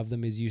character of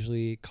them is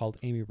usually called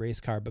Amy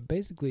Racecar, but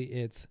basically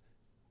it's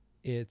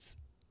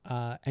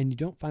and you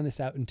don't find this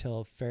out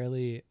until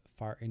fairly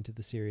far into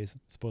the series.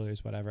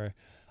 Spoilers, whatever.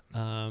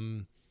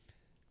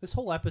 This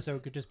whole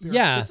episode could just be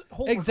Yeah, this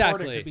whole exactly.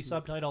 recording could be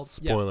subtitled.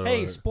 Spoiler Hey,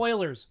 alert.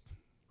 spoilers!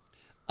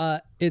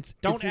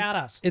 Don't Add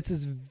us. It's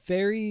this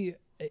very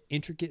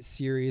intricate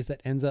series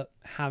that ends up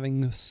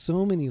having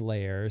so many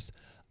layers.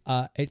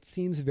 It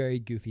seems very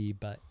goofy,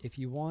 but if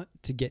you want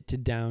to get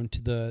down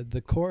to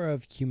the core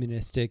of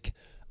humanistic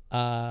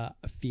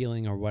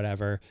feeling or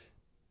whatever,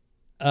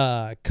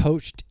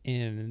 coached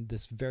in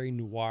this very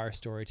noir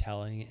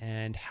storytelling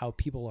and how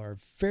people are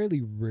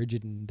fairly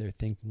rigid in their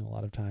thinking a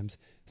lot of times,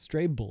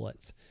 Stray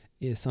Bullets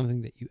is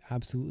something that you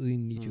absolutely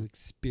need to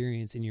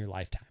experience in your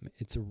lifetime.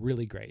 It's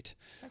really great.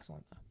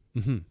 Excellent.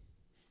 Mm-hmm.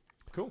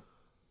 Cool.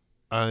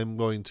 I'm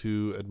going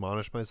to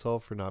admonish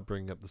myself for not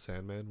bringing up the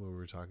Sandman when we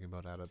were talking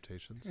about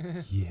adaptations.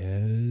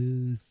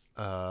 Yes.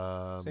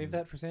 Save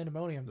that for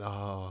Sandemonium.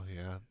 Oh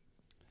yeah,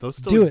 those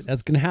still Do it.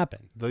 That's going to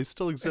happen. They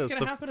still exist. It's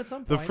gonna happen at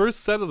some The point. first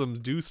set of them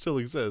do still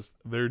exist.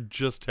 They're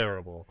just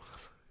terrible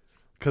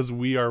because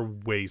we are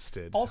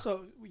wasted.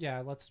 Also,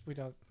 yeah, we'll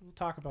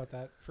talk about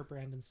that for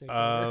Brandon's sake.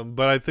 later.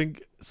 But I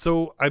think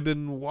so. I've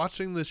been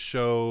watching this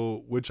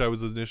show, which I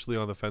was initially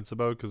on the fence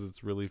about because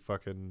it's really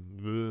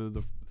fucking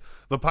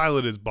the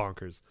pilot is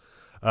bonkers.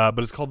 But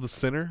it's called The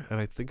Sinner, and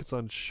I think it's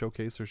on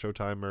Showcase or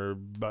Showtime or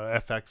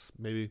FX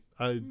maybe.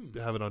 I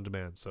have it on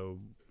demand, so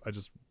I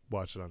just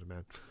watch it on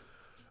demand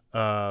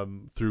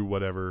through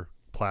whatever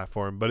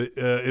platform, but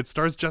it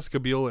stars Jessica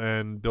Biel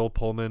and Bill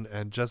Pullman,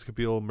 and Jessica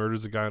Biel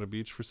murders a guy on a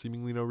beach for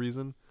seemingly no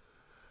reason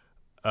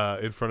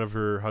in front of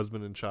her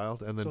husband and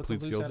child, and then So it's a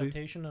pleads loose guilty.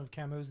 adaptation of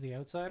Camus' The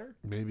Outsider?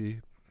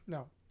 Maybe.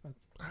 No.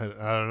 I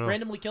don't know.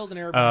 Randomly kills an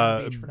airplane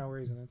on the beach for no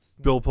reason. It's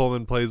Bill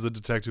Pullman plays a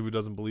detective who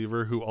doesn't believe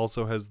her, who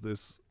also has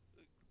this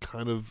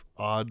kind of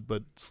odd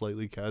but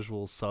slightly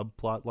casual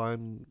subplot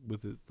line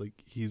with it. Like,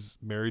 he's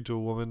married to a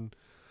woman,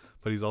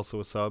 but he's also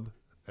a sub,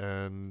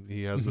 and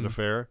he has an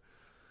affair.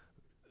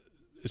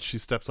 She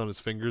steps on his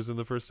fingers in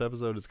the first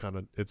episode. It's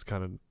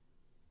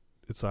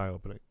eye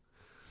opening.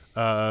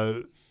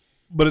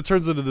 But it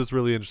turns into this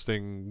really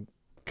interesting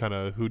kind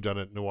of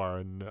whodunit noir,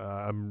 and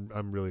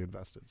I'm really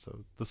invested.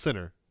 So The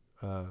Sinner,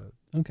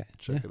 Okay.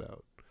 check it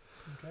out.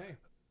 okay.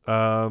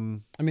 I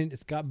mean,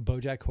 it's got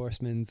BoJack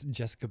Horseman's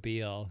Jessica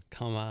Biel,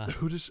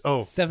 Who does?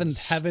 Oh, Seventh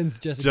Heavens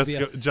Jessica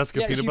Biel.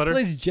 Jessica Yeah, Peanut she Butter.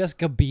 plays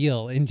Jessica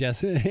Biel in I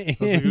was like,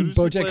 who does she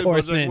BoJack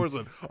play in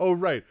Horseman. Oh,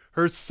 right,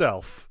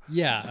 herself.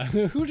 Yeah,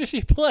 who does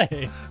she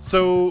play?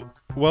 So,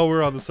 while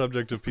we're on the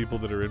subject of people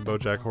that are in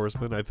BoJack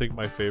Horseman, I think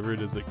my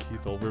favorite is that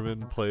Keith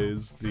Olbermann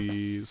plays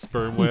the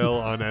sperm whale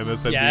on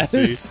MSNBC.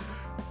 Yes.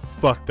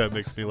 Fuck, that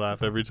makes me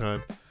laugh every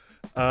time.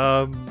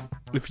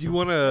 If you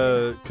want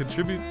to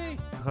contribute,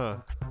 huh?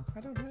 I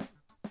don't know.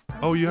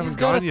 Oh, you He's haven't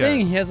got gone a yet.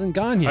 thing. He hasn't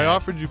gone yet. I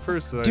offered you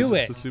first, and Do I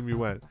just it. assumed you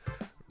went.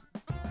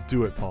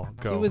 Do it, Paul.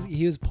 Go.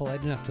 He was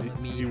polite enough to let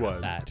me He have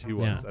was. that. He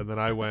was. Yeah. And then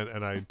I went,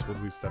 and I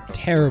totally stepped on.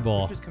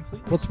 Terrible. Just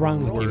completely What's wrong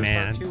with rolled you, into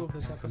part man? 2 of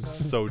this I'm episode.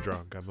 so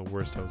drunk. I'm the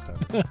worst host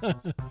ever.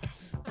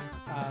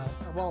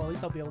 Well, at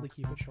least I'll be able to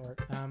keep it short.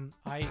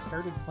 I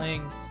started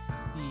playing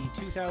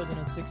the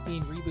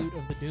 2016 reboot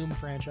of the Doom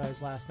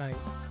franchise last night.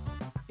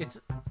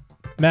 It's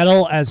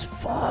metal as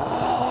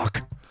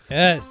fuck.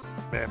 Yes.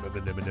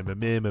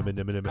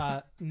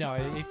 No,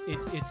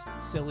 it's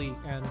silly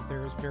and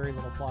there's very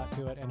little plot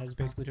to it, and it's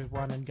basically just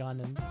run and gun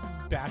and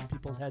bash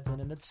people's heads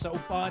in, and it's so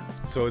fun.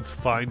 So it's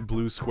find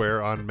blue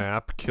square on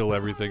map, kill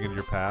everything in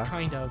your path.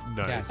 Kind of.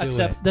 Nice. Do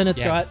Except it. then it's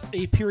Yes. got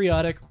a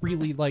periodic,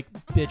 really like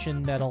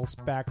bitchin' metal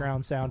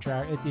background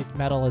soundtrack. It's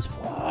metal as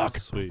fuck.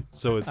 Sweet.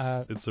 So it's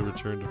Uh, it's a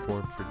return to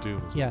form for Doom.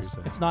 Is what Yes, you're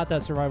saying. it's not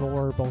that survival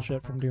horror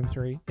bullshit from Doom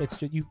 3. It's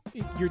just you're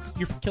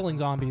killing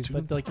zombies,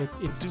 Doom- but like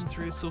it's Doom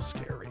 3 is so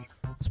scary.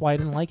 that's why I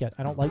didn't like it.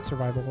 I don't like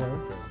survival horror.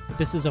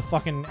 This is a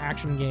fucking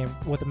action game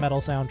with a metal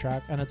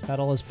soundtrack, and it's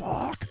metal as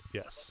fuck.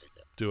 Yes.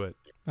 Do it.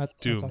 That's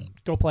Doom. all.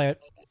 Go play it.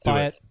 Do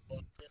Buy it. it.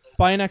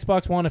 Buy an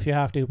Xbox One if you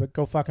have to, but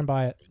go fucking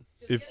buy it.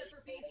 If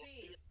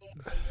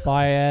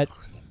Buy it.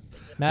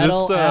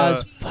 Metal This,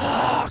 as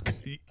fuck.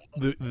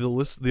 the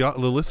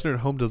listener at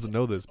home doesn't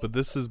know this, but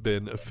this has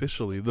been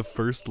officially the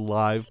first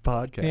live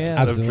podcast Yeah. of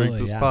Absolutely,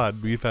 Drink This yeah.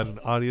 Pod. We've had an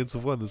audience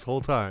of one this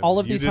whole time. All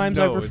of You these didn't times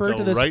I've know referred to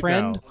until this right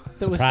friend now.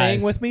 that was staying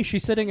Surprise. with me.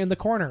 She's sitting in the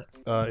corner.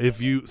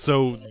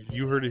 So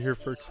you heard it here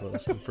first,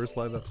 folks. The first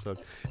live episode.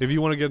 If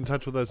you want to get in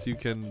touch with us, you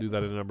can do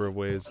that in a number of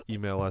ways.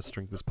 Email us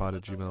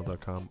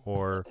drinkthispod@gmail.com,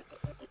 or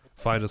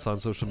find us on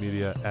social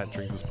media at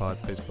drinkthispod,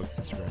 Facebook,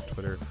 Instagram,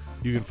 Twitter.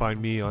 You can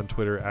find me on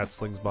Twitter at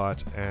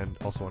slingsbot, and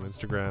also on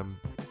Instagram.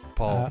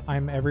 Paul.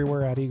 I'm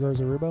everywhere at Igor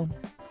Zarubo.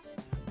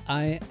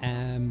 I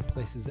am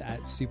places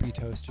at Soupy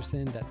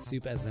Toasterson. That's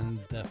soup as in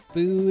the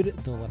food,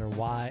 the letter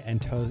Y,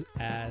 and toast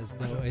as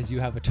though as you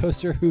have a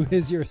toaster who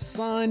is your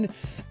son.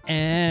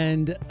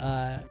 And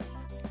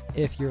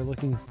if you're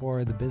looking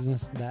for the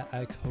business that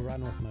I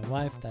co-run with my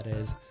wife, that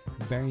is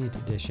Variant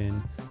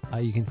Edition.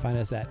 You can find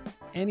us at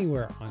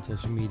anywhere on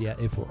social media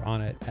if we're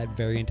on it at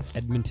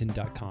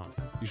variantedmonton.com.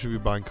 You should be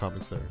buying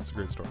comics there. It's a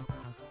great store.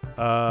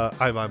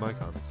 I buy my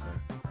comics there.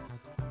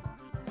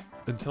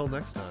 Until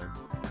next time,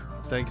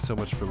 thank you so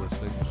much for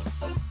listening.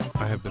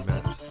 I have been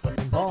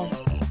Matt, Paul.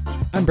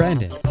 I'm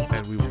Brandon.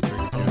 and we will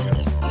drink with you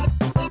again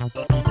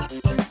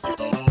soon.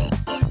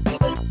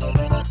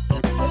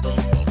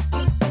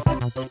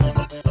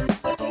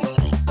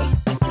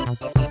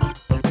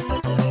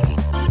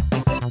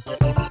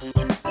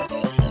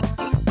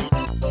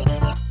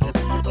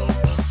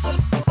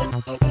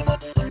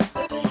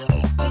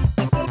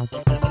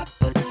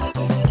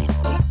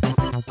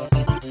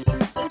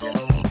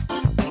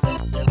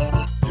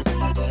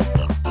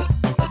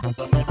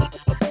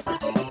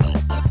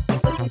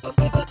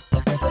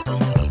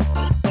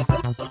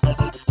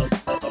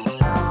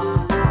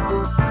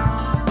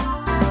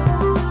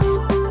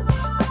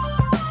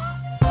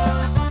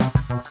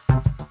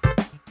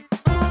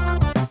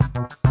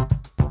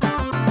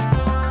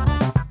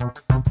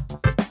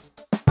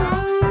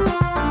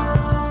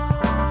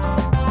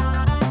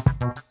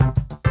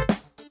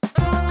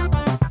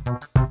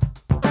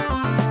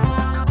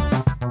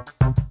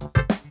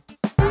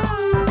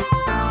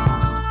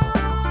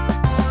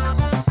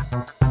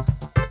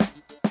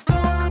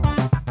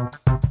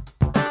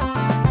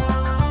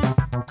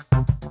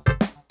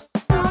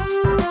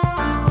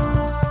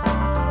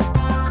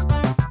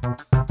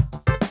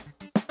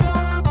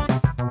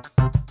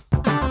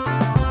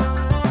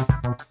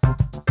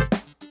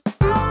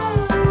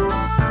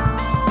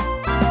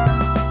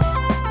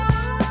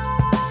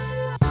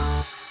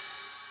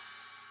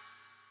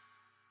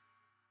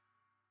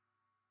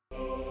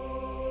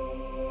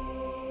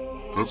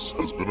 This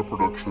has been a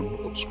production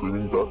of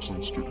Screaming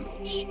Dachshund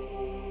Studios.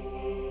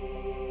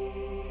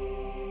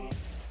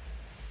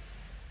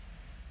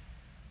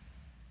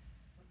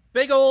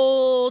 Big ol'